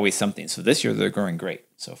there's always something. So this year they're growing great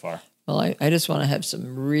so far. Well, I just want to have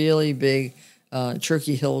some really big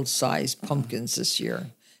Turkey Hill size pumpkins this year,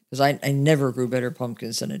 because I never grew better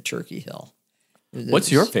pumpkins than at Turkey Hill.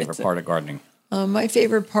 What's your favorite part of gardening? My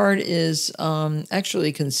favorite part is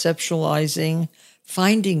actually conceptualizing,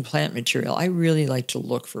 finding plant material. I really like to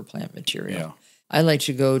look for plant material. Yeah. I like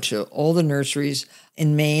to go to all the nurseries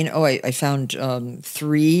in Maine. Oh, I found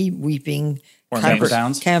 3 weeping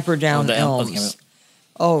Camperdown elms.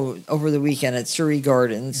 Over the weekend at Surrey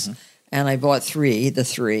Gardens, and I bought 3.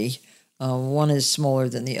 One is smaller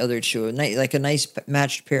than the other 2, like a nice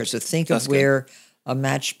matched pair. So think of where a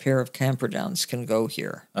matched pair of Camperdowns can go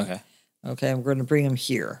here. Okay, I'm going to bring them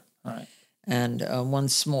here. all right. And one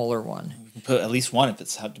smaller one. You can put at least one if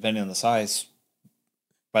it's depending on the size.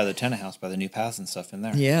 By the tenant house, by the new paths and stuff in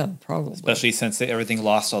there. Yeah, probably. Especially since everything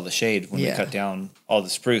lost all the shade when we cut down all the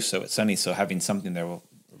spruce, so it's sunny. So having something there, a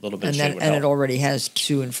little bit of shade would help. And it already has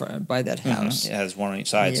 2 in front by that house. It has 1 on each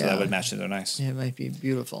side, so that would match it. They're nice. Yeah, it might be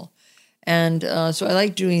beautiful. And so I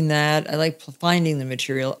like doing that. I like finding the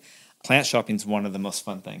material. Plant shopping is one of the most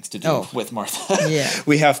fun things to do with Martha. Yeah.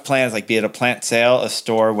 We have plans, like be it a plant sale, a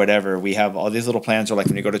store, whatever. We have all these little plans, or like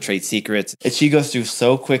when you go to Trade Secrets. And she goes through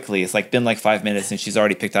so quickly. It's been like 5 minutes and she's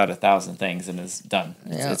already picked out 1,000 things and is done.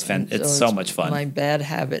 Yeah. It's so much fun. My bad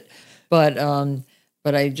habit. But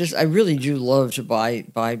I really do love to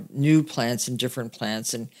buy new plants and different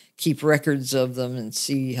plants and keep records of them and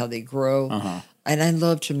see how they grow. And I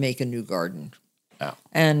love to make a new garden. Oh.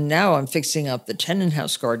 And now I'm fixing up the tenant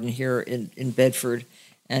house garden here in Bedford.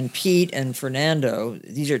 And Pete and Fernando,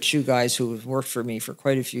 these are 2 guys who have worked for me for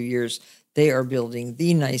quite a few years. They are building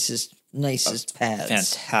the nicest nicest pads.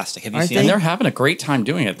 Fantastic. Have you Aren't seen And them? they're having a great time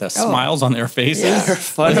doing it. The smiles on their faces. They're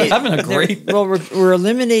funny. They're having a great. Well, we're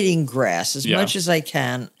eliminating grass as Yeah. much as I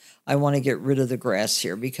can. I want to get rid of the grass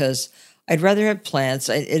here because I'd rather have plants.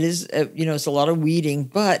 It is, it's a lot of weeding,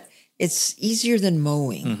 but it's easier than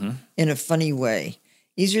mowing in a funny way.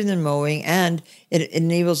 Easier than mowing, and it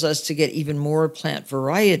enables us to get even more plant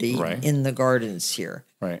variety in the gardens here.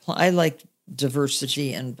 Right. I like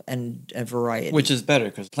diversity and variety. Which is better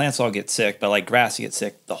because plants all get sick, but like grass, you get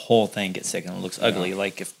sick, the whole thing gets sick and it looks ugly.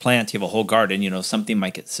 Like if plants, you have a whole garden, something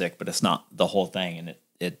might get sick, but it's not the whole thing and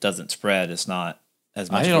it doesn't spread. It's not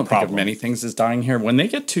as much I of a don't think problem. of many things as dying here. When they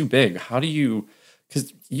get too big, how do you?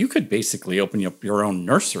 Because you could basically open up your own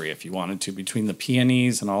nursery if you wanted to, between the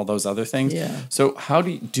peonies and all those other things. Yeah. So how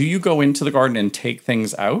do you go into the garden and take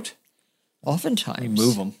things out? Oftentimes. You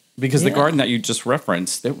move them. Because the garden that you just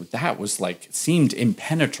referenced, that was seemed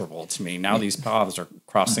impenetrable to me. Now these paths are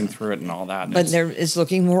crossing through it and all that. And But it's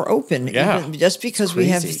looking more open. Yeah. Even just because we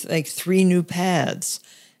have crazy. like 3 new paths.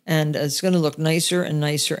 And it's going to look nicer and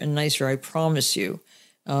nicer and nicer, I promise you.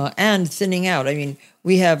 And thinning out. I mean,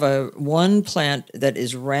 we have one plant that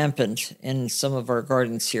is rampant in some of our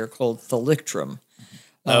gardens here called thalictrum.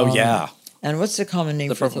 Oh, yeah. And what's the common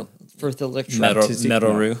name for thalictrum?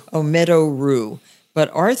 Meadow rue. Oh, meadow rue. But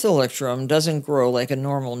our thalictrum doesn't grow like a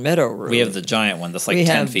normal meadow rue. We have the giant one that's like We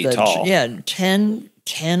 10 have feet tall. Yeah, 10,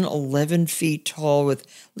 11 feet tall with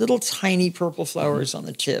little tiny purple flowers on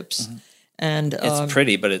the tips. And It's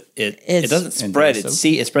pretty, but it doesn't spread.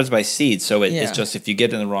 It spreads by seed, so it's just if you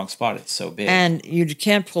get in the wrong spot, it's so big. And you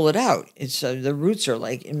can't pull it out. It's the roots are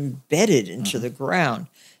like embedded into the ground.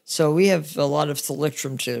 So we have a lot of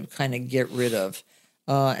thalictrum to kind of get rid of.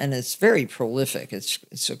 And it's very prolific.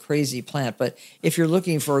 It's a crazy plant. But if you're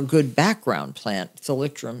looking for a good background plant,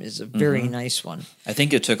 thalictrum is a very nice one. I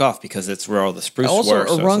think it took off because it's where all the spruce Also, were.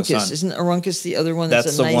 So aruncus. Isn't aruncus the other one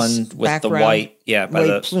that's a the nice one with background? the white,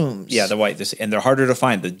 white plumes. Yeah, the white. And they're harder to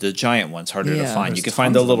find. The giant one's harder to Yeah. find. You There's can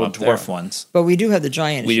find the tons of little them up dwarf there. ones. But we do have the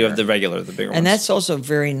giant We do here. have the bigger ones. And that's also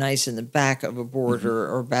very nice in the back of a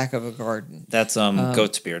border or back of a garden. That's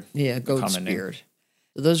goat's beard. Yeah, goat's common name. beard.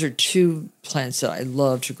 Those are 2 plants that I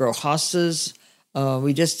love to grow. Hostas.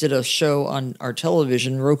 We just did a show on our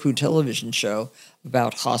Roku television show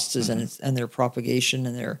about hostas and their propagation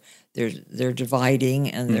and their dividing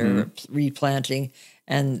and their replanting.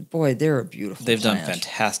 And boy, they're a beautiful They've plant. done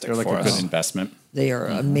fantastic They're like for a us. good investment. They are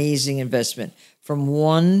amazing investment. From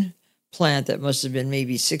one plant that must have been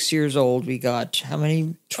maybe 6 years old, we got how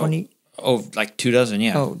many? 20? Oh, like 2 dozen,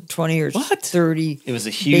 yeah. 20 or 30 It was a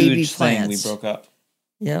baby huge thing we plants. broke up.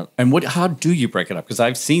 Yep. And how do you break it up? Because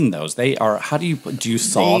I've seen those. They are. How do you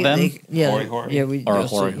saw them? Yeah, we Or a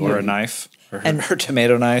also- hori-hori. Or a knife. Or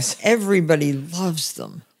tomato knives. Everybody loves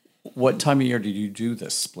them. What time of year did you do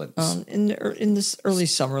this split? In this early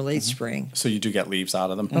summer, late spring. So you do get leaves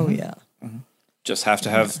out of them? Oh yeah. Just have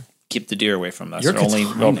to keep the deer away from them. That's Your the only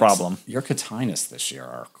real cotinus- problem. Your cotinus this year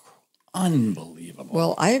are unbelievable.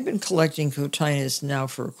 Well, I have been collecting cotinus now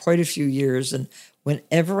for quite a few years, and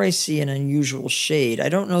whenever I see an unusual shade, I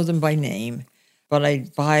don't know them by name, but I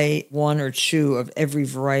buy 1 or 2 of every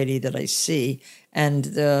variety that I see, and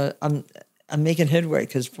I'm making headway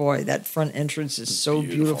because boy, that front entrance is so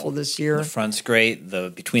beautiful this year. The front's great.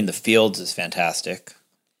 The between the fields is fantastic.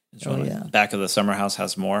 Back of the summer house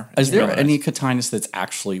has more. Is It's there really any nice. cotinus that's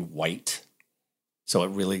actually white? So it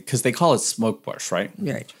really, because they call it smoke bush, right?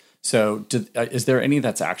 Right. So is there any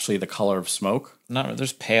that's actually the color of smoke? Not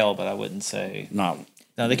there's pale, but I wouldn't say Not.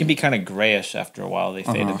 No, they can be kind of grayish after a while. They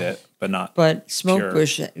fade a bit, but not. But pure.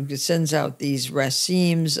 smokebush sends out these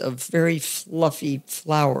racemes of very fluffy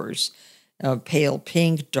flowers, pale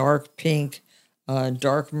pink, dark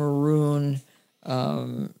maroon,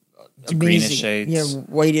 greenish shades. Yeah,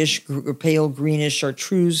 whitish, pale greenish,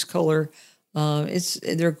 chartreuse color.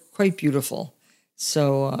 They're quite beautiful.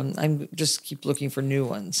 So I'm just keep looking for new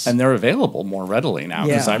ones. And they're available more readily now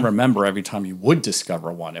because Yeah. I remember every time you would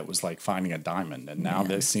discover one, it was like finding a diamond. And now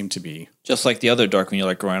they seem to be. Just like the other dark when you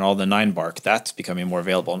like growing all the 9 bark, that's becoming more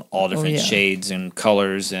available in all different yeah. shades and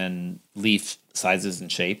colors and leaf sizes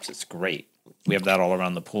and shapes. It's great. We have that all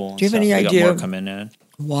around the pool. Do you have any we idea got more coming in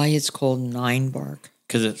why it's called 9 bark?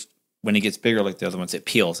 because it's when it gets bigger, like the other ones, it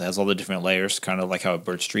peels. It has all the different layers, kind of like how a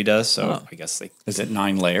birch tree does. So I guess Is it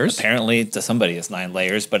 9 layers? apparently to somebody it's 9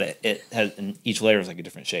 layers, but it has and each layer is like a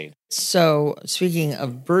different shade. So speaking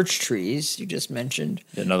of birch trees, you just mentioned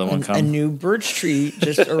Did another one come? A new birch tree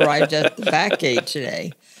just arrived at the back gate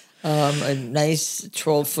today. a nice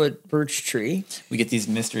 12-foot birch tree. We get these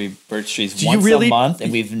mystery birch trees once a month,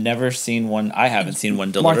 and we've never seen one. I haven't seen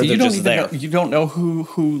one delivered. Martha, They're just there. You don't know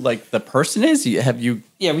who like the person is? Yeah,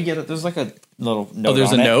 we get it. There's like a little note. Oh,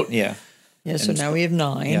 there's a note? Yeah. Yeah, so now we have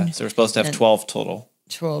 9. Yeah, so we're supposed to have 12 total.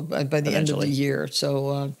 12 by the end of the year.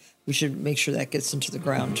 So we should make sure that gets into the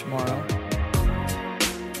ground tomorrow.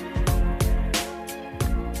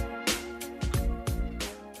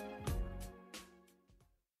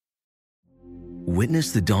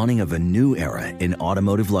 Witness the dawning of a new era in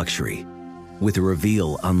automotive luxury with a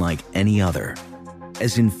reveal unlike any other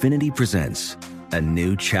as Infiniti presents a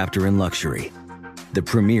new chapter in luxury, the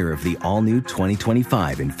premiere of the all-new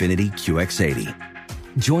 2025 Infiniti QX80.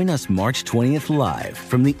 Join us March 20th live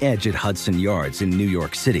from the Edge at Hudson Yards in New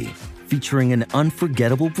York City, featuring an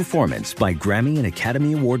unforgettable performance by Grammy and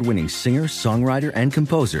Academy Award-winning singer, songwriter, and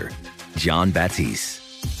composer, Jon Batiste.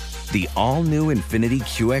 The all-new Infiniti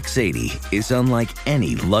QX80 is unlike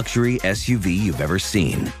any luxury SUV you've ever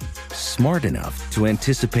seen. Smart enough to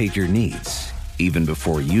anticipate your needs, even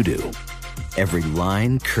before you do. Every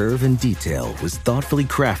line, curve, and detail was thoughtfully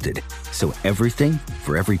crafted, so everything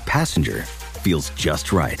for every passenger feels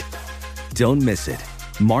just right. Don't miss it.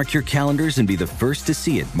 Mark your calendars and be the first to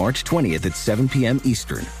see it March 20th at 7 p.m.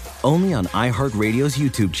 Eastern, only on iHeartRadio's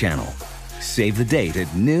YouTube channel. Save the date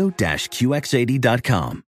at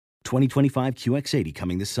new-QX80.com. 2025 QX80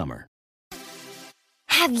 coming this summer.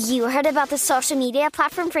 Have you heard about the social media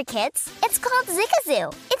platform for kids? It's called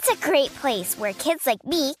Zigazoo. It's a great place where kids like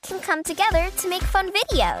me can come together to make fun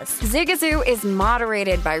videos. Zigazoo is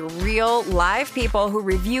moderated by real, live people who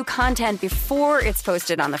review content before it's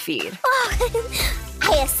posted on the feed. Oh,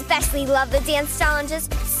 I especially love the dance challenges.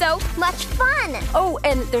 So much fun. Oh,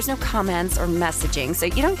 and there's no comments or messaging, so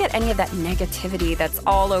you don't get any of that negativity that's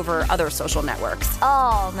all over other social networks.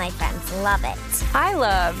 All my friends love it. I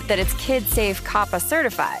love that it's kid-safe COPPA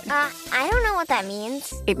certified. I don't know what that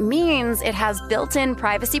means. It means it has built-in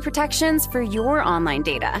privacy protections for your online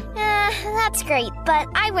data. That's great, but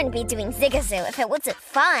I wouldn't be doing Zigazoo if it wasn't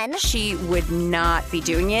fun. She would not be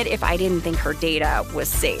doing it if I didn't think her data was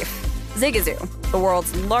safe. Zigazoo, the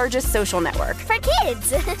world's largest social network. For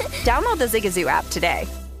kids! Download the Zigazoo app today.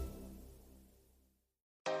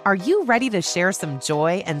 Are you ready to share some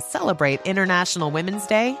joy and celebrate International Women's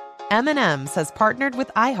Day? M&M's has partnered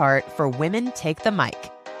with iHeart for Women Take the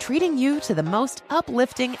Mic, treating you to the most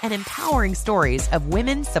uplifting and empowering stories of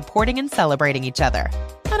women supporting and celebrating each other.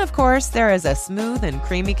 And of course, there is a smooth and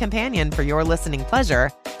creamy companion for your listening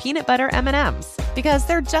pleasure, peanut butter M&Ms, because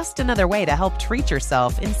they're just another way to help treat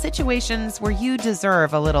yourself in situations where you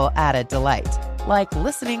deserve a little added delight, like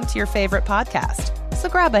listening to your favorite podcast. So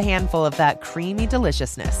grab a handful of that creamy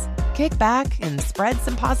deliciousness, kick back, and spread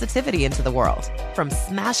some positivity into the world. From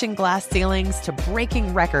smashing glass ceilings to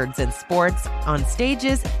breaking records in sports, on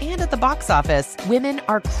stages, and at the box office, women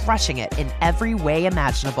are crushing it in every way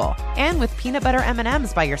imaginable. And with peanut butter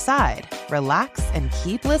M&Ms by your side, relax and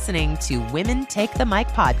keep listening to Women Take the Mic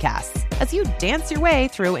podcasts as you dance your way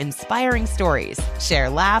through inspiring stories, share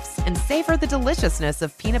laughs, and savor the deliciousness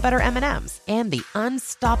of peanut butter M&Ms and the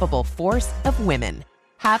unstoppable force of women.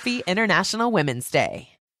 Happy International Women's Day.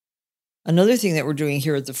 Another thing that we're doing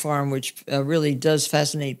here at the farm, which really does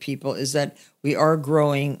fascinate people, is that we are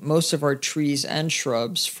growing most of our trees and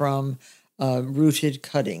shrubs from rooted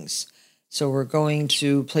cuttings. So we're going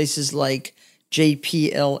to places like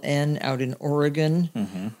JPLN out in Oregon.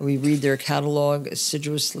 Mm-hmm. We read their catalog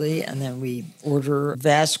assiduously, and then we order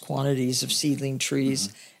vast quantities of seedling trees.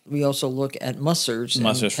 Mm-hmm. We also look at mussers.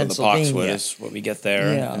 Mussers from the boxwood is what we get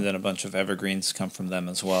there, and then a bunch of evergreens come from them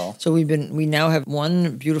as well. So we now have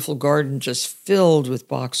one beautiful garden just filled with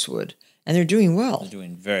boxwood, and they're doing well. They're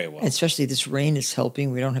doing very well. And especially this rain is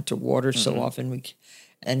helping. We don't have to water so often.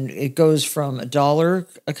 And it goes from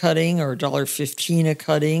 $1 a cutting or $1.15 a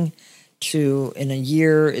cutting to, in a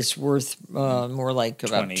year, it's worth more like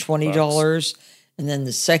about $20. And then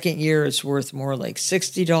the second year, it's worth more like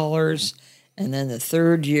 $60. And then the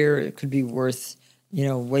third year, it could be worth,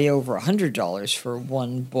 way over $100 for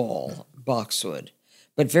one ball boxwood.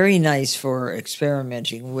 But very nice for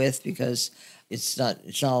experimenting with because it's not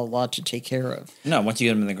a lot to take care of. No, once you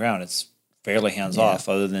get them in the ground, it's fairly hands off,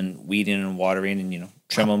 other than weeding and watering and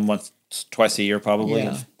trim them twice a year probably.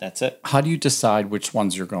 And that's it. How do you decide which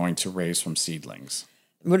ones you're going to raise from seedlings?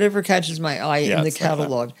 Whatever catches my eye in the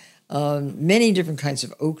catalog. Many different kinds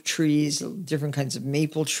of oak trees, different kinds of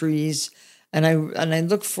maple trees. And I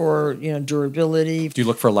look for, durability. Do you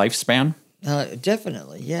look for lifespan?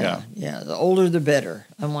 Definitely, yeah. The older, the better.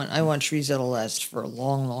 I want trees that'll last for a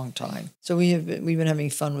long, long time. So we've been having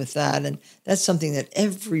fun with that, and that's something that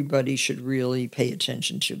everybody should really pay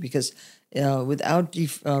attention to, because without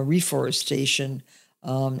reforestation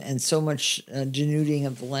and so much denuding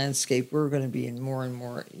of the landscape, we're going to be in more and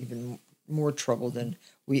more, even more trouble than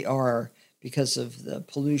we are because of the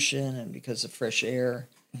pollution and because of fresh air.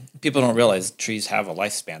 People don't realize trees have a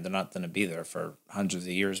lifespan. They're not going to be there for hundreds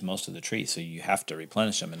of years, most of the trees, so you have to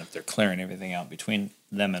replenish them. And if they're clearing everything out between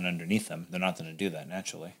them and underneath them, they're not going to do that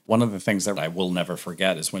naturally. One of the things that I will never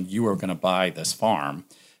forget is when you were going to buy this farm,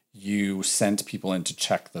 you sent people in to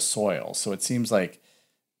check the soil. So it seems like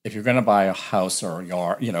if you're going to buy a house or a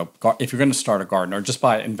yard, if you're going to start a garden or just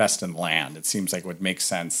invest in land, it seems like it would make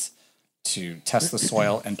sense to test the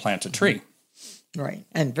soil and plant a tree. Right.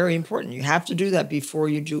 And very important. You have to do that before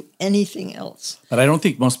you do anything else. But I don't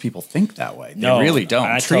think most people think that way. They really don't.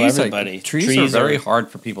 I tell everybody. Trees are very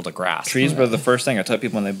hard for people to grasp. Trees were the first thing I tell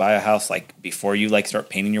people when they buy a house, like before you start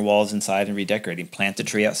painting your walls inside and redecorating, plant a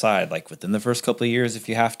tree outside. Like within the first couple of years, if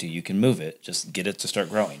you have to, you can move it. Just get it to start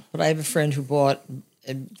growing. But I have a friend who bought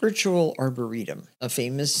a virtual arboretum, a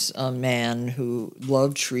famous man who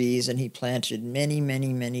loved trees, and he planted many,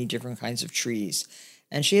 many, many different kinds of trees.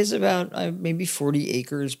 And she has about maybe 40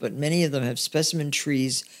 acres, but many of them have specimen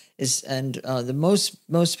trees. The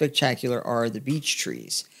most spectacular are the beech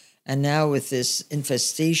trees. And now with this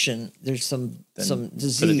infestation, there's some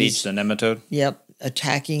disease. For the beech, the nematode? Yep,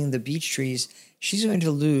 attacking the beech trees. She's going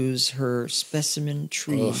to lose her specimen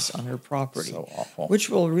trees on her property. So awful. Which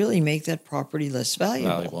will really make that property less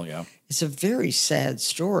valuable. Yeah. It's a very sad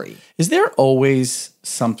story. Is there always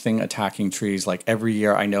something attacking trees? Like every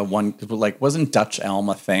year, I know one, wasn't Dutch elm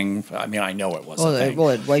a thing? I mean, I know it was a thing. Well,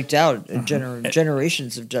 it wiped out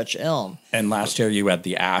generations of Dutch elm. And last year you had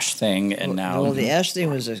the ash thing, and now... Well, the ash thing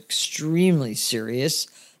was extremely serious.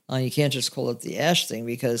 You can't just call it the ash thing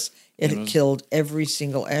because it killed every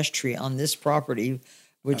single ash tree on this property,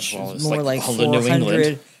 which is more like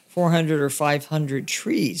 400 or 500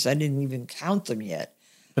 trees. I didn't even count them yet.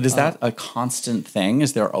 But is that a constant thing?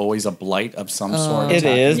 Is there always a blight of some sort? It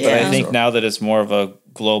is, but I think now that it's more of a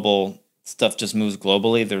global, stuff just moves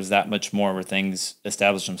globally, there's that much more where things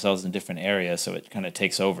establish themselves in different areas, so it kind of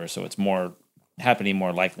takes over. So it's more happening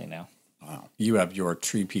more likely now. Wow. You have your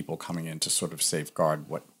tree people coming in to sort of safeguard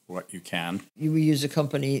what you can. We use a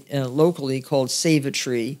company locally called Save a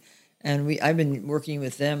Tree, and I've been working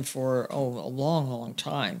with them for a long, long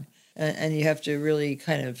time. And you have to really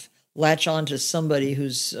kind of latch on to somebody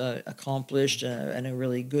who's accomplished and a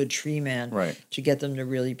really good tree man to get them to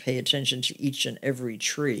really pay attention to each and every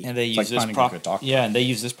tree. And they use this and they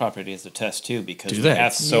use this property as a test too, because we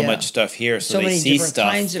have so much stuff here, so they see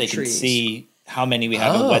stuff. They can see how many we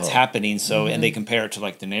have and what's happening. So and they compare it to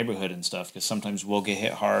like the neighborhood and stuff, because sometimes we'll get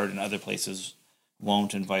hit hard and other places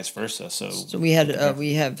won't, and vice versa. So we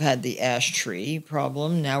have had the ash tree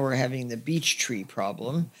problem. Now we're having the beech tree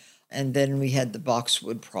problem. And then we had the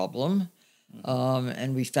boxwood problem,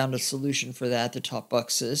 and we found a solution for that, the top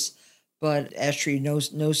boxes. But ash tree, no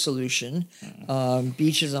solution.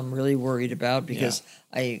 Beeches, I'm really worried about because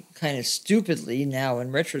I kind of stupidly now,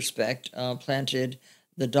 in retrospect, planted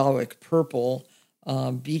the Dalwick purple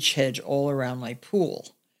beech hedge all around my pool,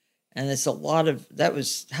 and it's a lot of. That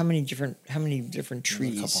was how many different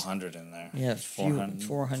trees? A couple hundred in there. Yeah, 400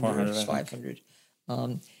 500.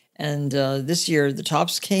 And this year, the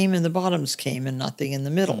tops came and the bottoms came and nothing in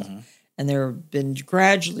the middle. And they've been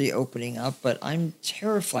gradually opening up, but I'm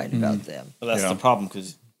terrified about them. Well, that's the problem,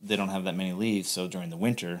 because they don't have that many leaves. So during the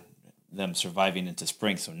winter, them surviving into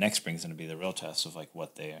spring. So next spring's going to be the real test of like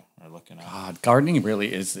what they are looking at. God, gardening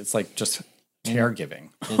really is. It's like just caregiving.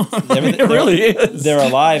 It really is. They're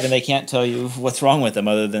alive, and they can't tell you what's wrong with them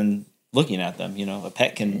other than looking at them. You know, a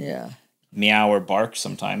pet can meow or bark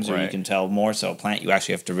sometimes, or you can tell more. So a plant, you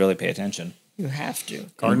actually have to really pay attention. You have to.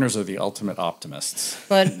 Gardeners are the ultimate optimists.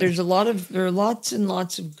 But there are lots and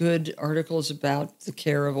lots of good articles about the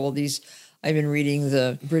care of all these. I've been reading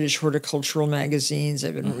the British horticultural magazines.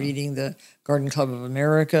 I've been reading the Garden Club of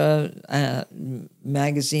America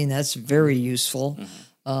magazine. That's very useful.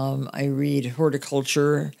 I read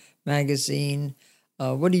Horticulture magazine.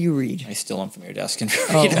 What do you read? I steal them from your desk and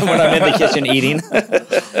read them when I'm in the kitchen eating.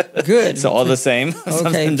 Good. It's all the same. Okay,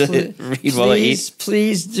 Something to read while I eat.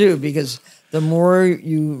 Please do, because the more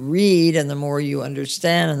you read and the more you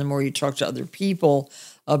understand and the more you talk to other people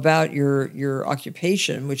about your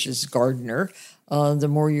occupation, which is gardener, the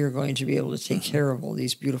more you're going to be able to take care of all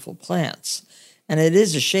these beautiful plants. And it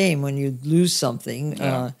is a shame when you lose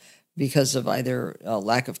something because of either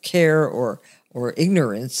lack of care or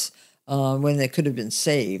ignorance when they could have been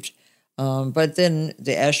saved. But then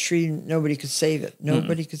the ash tree, nobody could save it.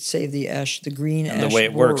 Nobody could save the green ash. And the way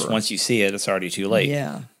it works, borer. once you see it, it's already too late.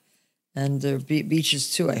 Yeah. And the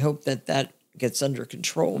beaches too. I hope that gets under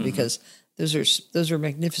control because those are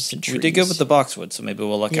magnificent trees. We did good with the boxwood, so maybe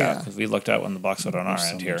we'll look out because we looked out when the boxwood on our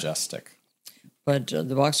end here. Majestic. But the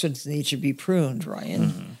boxwoods need to be pruned,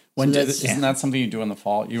 Ryan. Isn't that something you do in the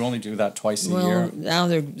fall? You only do that twice a year? Well, now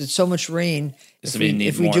there's so much rain.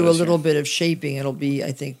 If we do a little bit of shaping, it'll be,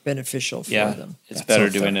 I think, beneficial for them. It's better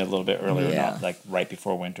doing it a little bit earlier, not like right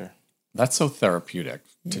before winter. That's so therapeutic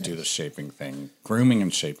to do the shaping thing, grooming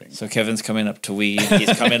and shaping. So Kevin's coming up to weed.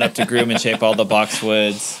 He's coming up to groom and shape all the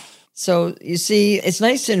boxwoods. So you see, it's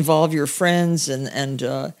nice to involve your friends and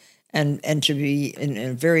to be in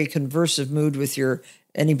a very conversive mood with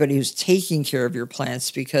anybody who's taking care of your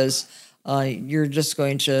plants because you're just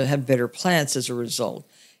going to have better plants as a result.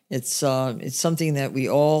 It's something that we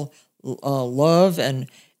all love, and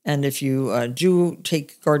if you do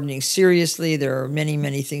take gardening seriously, there are many,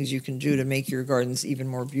 many things you can do to make your gardens even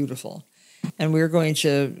more beautiful. And we're going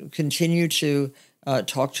to continue to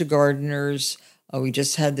talk to gardeners. We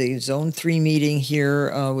just had the Zone 3 meeting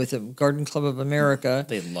here with the Garden Club of America.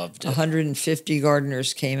 They loved it. 150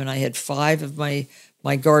 gardeners came, and I had 5 of my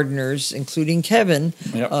gardeners, including Kevin,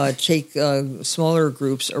 take smaller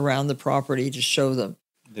groups around the property to show them.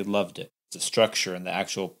 They loved it. The structure and the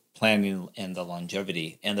actual planning and the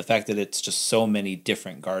longevity and the fact that it's just so many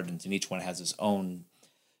different gardens and each one has its own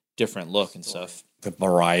different look and stuff. The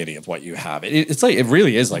variety of what you have. It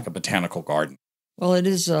really is like a botanical garden. Well, it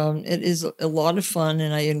is a lot of fun,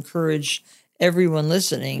 and I encourage everyone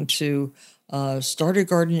listening to start a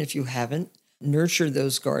garden if you haven't, nurture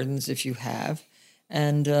those gardens if you have,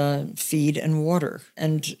 and feed and water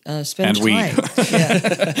and spend time.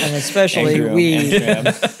 And especially weed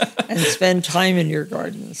and spend time in your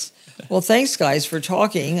gardens. Well, thanks, guys, for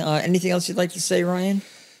talking. Anything else you'd like to say, Ryan?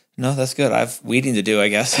 No, that's good. I've weeding to do, I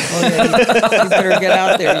guess. You better get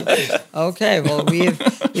out there. Okay, well, we've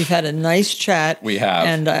had a nice chat. We have.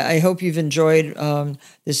 And I hope you've enjoyed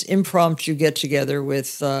this impromptu get-together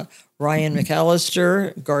with Ryan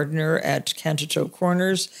McCallister, gardener at Cantito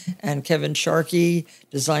Corners, and Kevin Sharkey,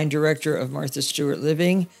 design director of Martha Stewart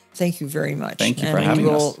Living. Thank you very much. Thank you for having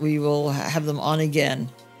us. We will have them on again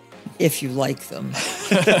if you like them.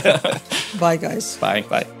 Bye, guys. Bye.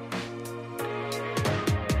 Bye.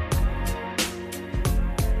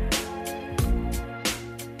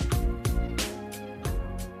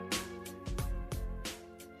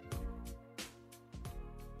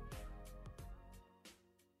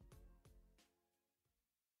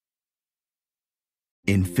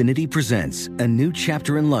 Infinity presents a new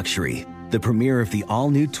chapter in luxury, the premiere of the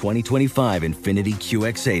all-new 2025 Infinity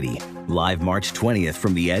QX80, live March 20th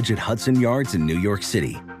from the Edge at Hudson Yards in New York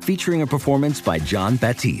City, featuring a performance by John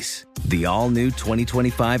Batiste. The all-new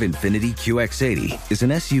 2025 Infinity QX80 is an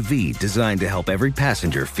SUV designed to help every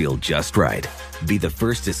passenger feel just right. Be the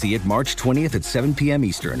first to see it March 20th at 7 p.m.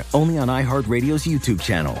 Eastern, only on iHeartRadio's YouTube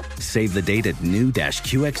channel. Save the date at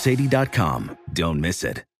new-QX80.com. Don't miss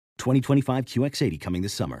it. 2025 QX80 coming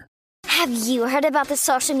this summer. Have you heard about the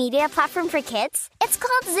social media platform for kids? It's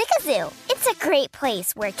called Zigazoo. It's a great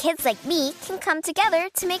place where kids like me can come together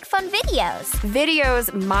to make fun videos.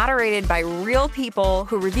 Videos moderated by real people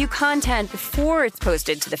who review content before it's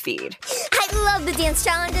posted to the feed. I love the dance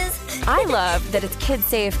challenges. I love that it's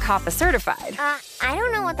kid-safe COPPA certified. I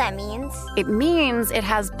don't know what that means. It means it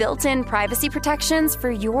has built-in privacy protections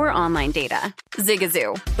for your online data.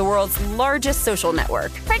 Zigazoo, the world's largest social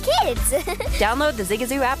network. For kids. Download the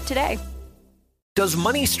Zigazoo app today. Does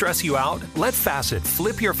money stress you out? Let Facet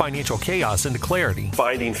flip your financial chaos into clarity.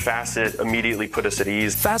 Finding Facet immediately put us at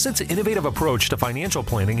ease. Facet's innovative approach to financial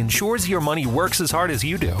planning ensures your money works as hard as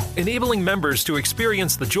you do, enabling members to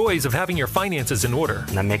experience the joys of having your finances in order.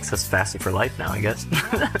 And that makes us Facet for life now, I guess.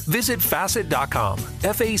 Visit Facet.com,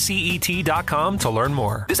 FACET.com to learn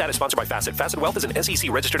more. This ad is sponsored by Facet. Facet Wealth is an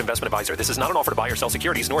SEC registered investment advisor. This is not an offer to buy or sell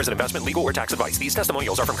securities, nor is it investment, legal, or tax advice. These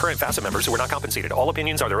testimonials are from current Facet members who are not compensated. All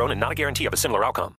opinions are their own and not a guarantee of a similar outcome.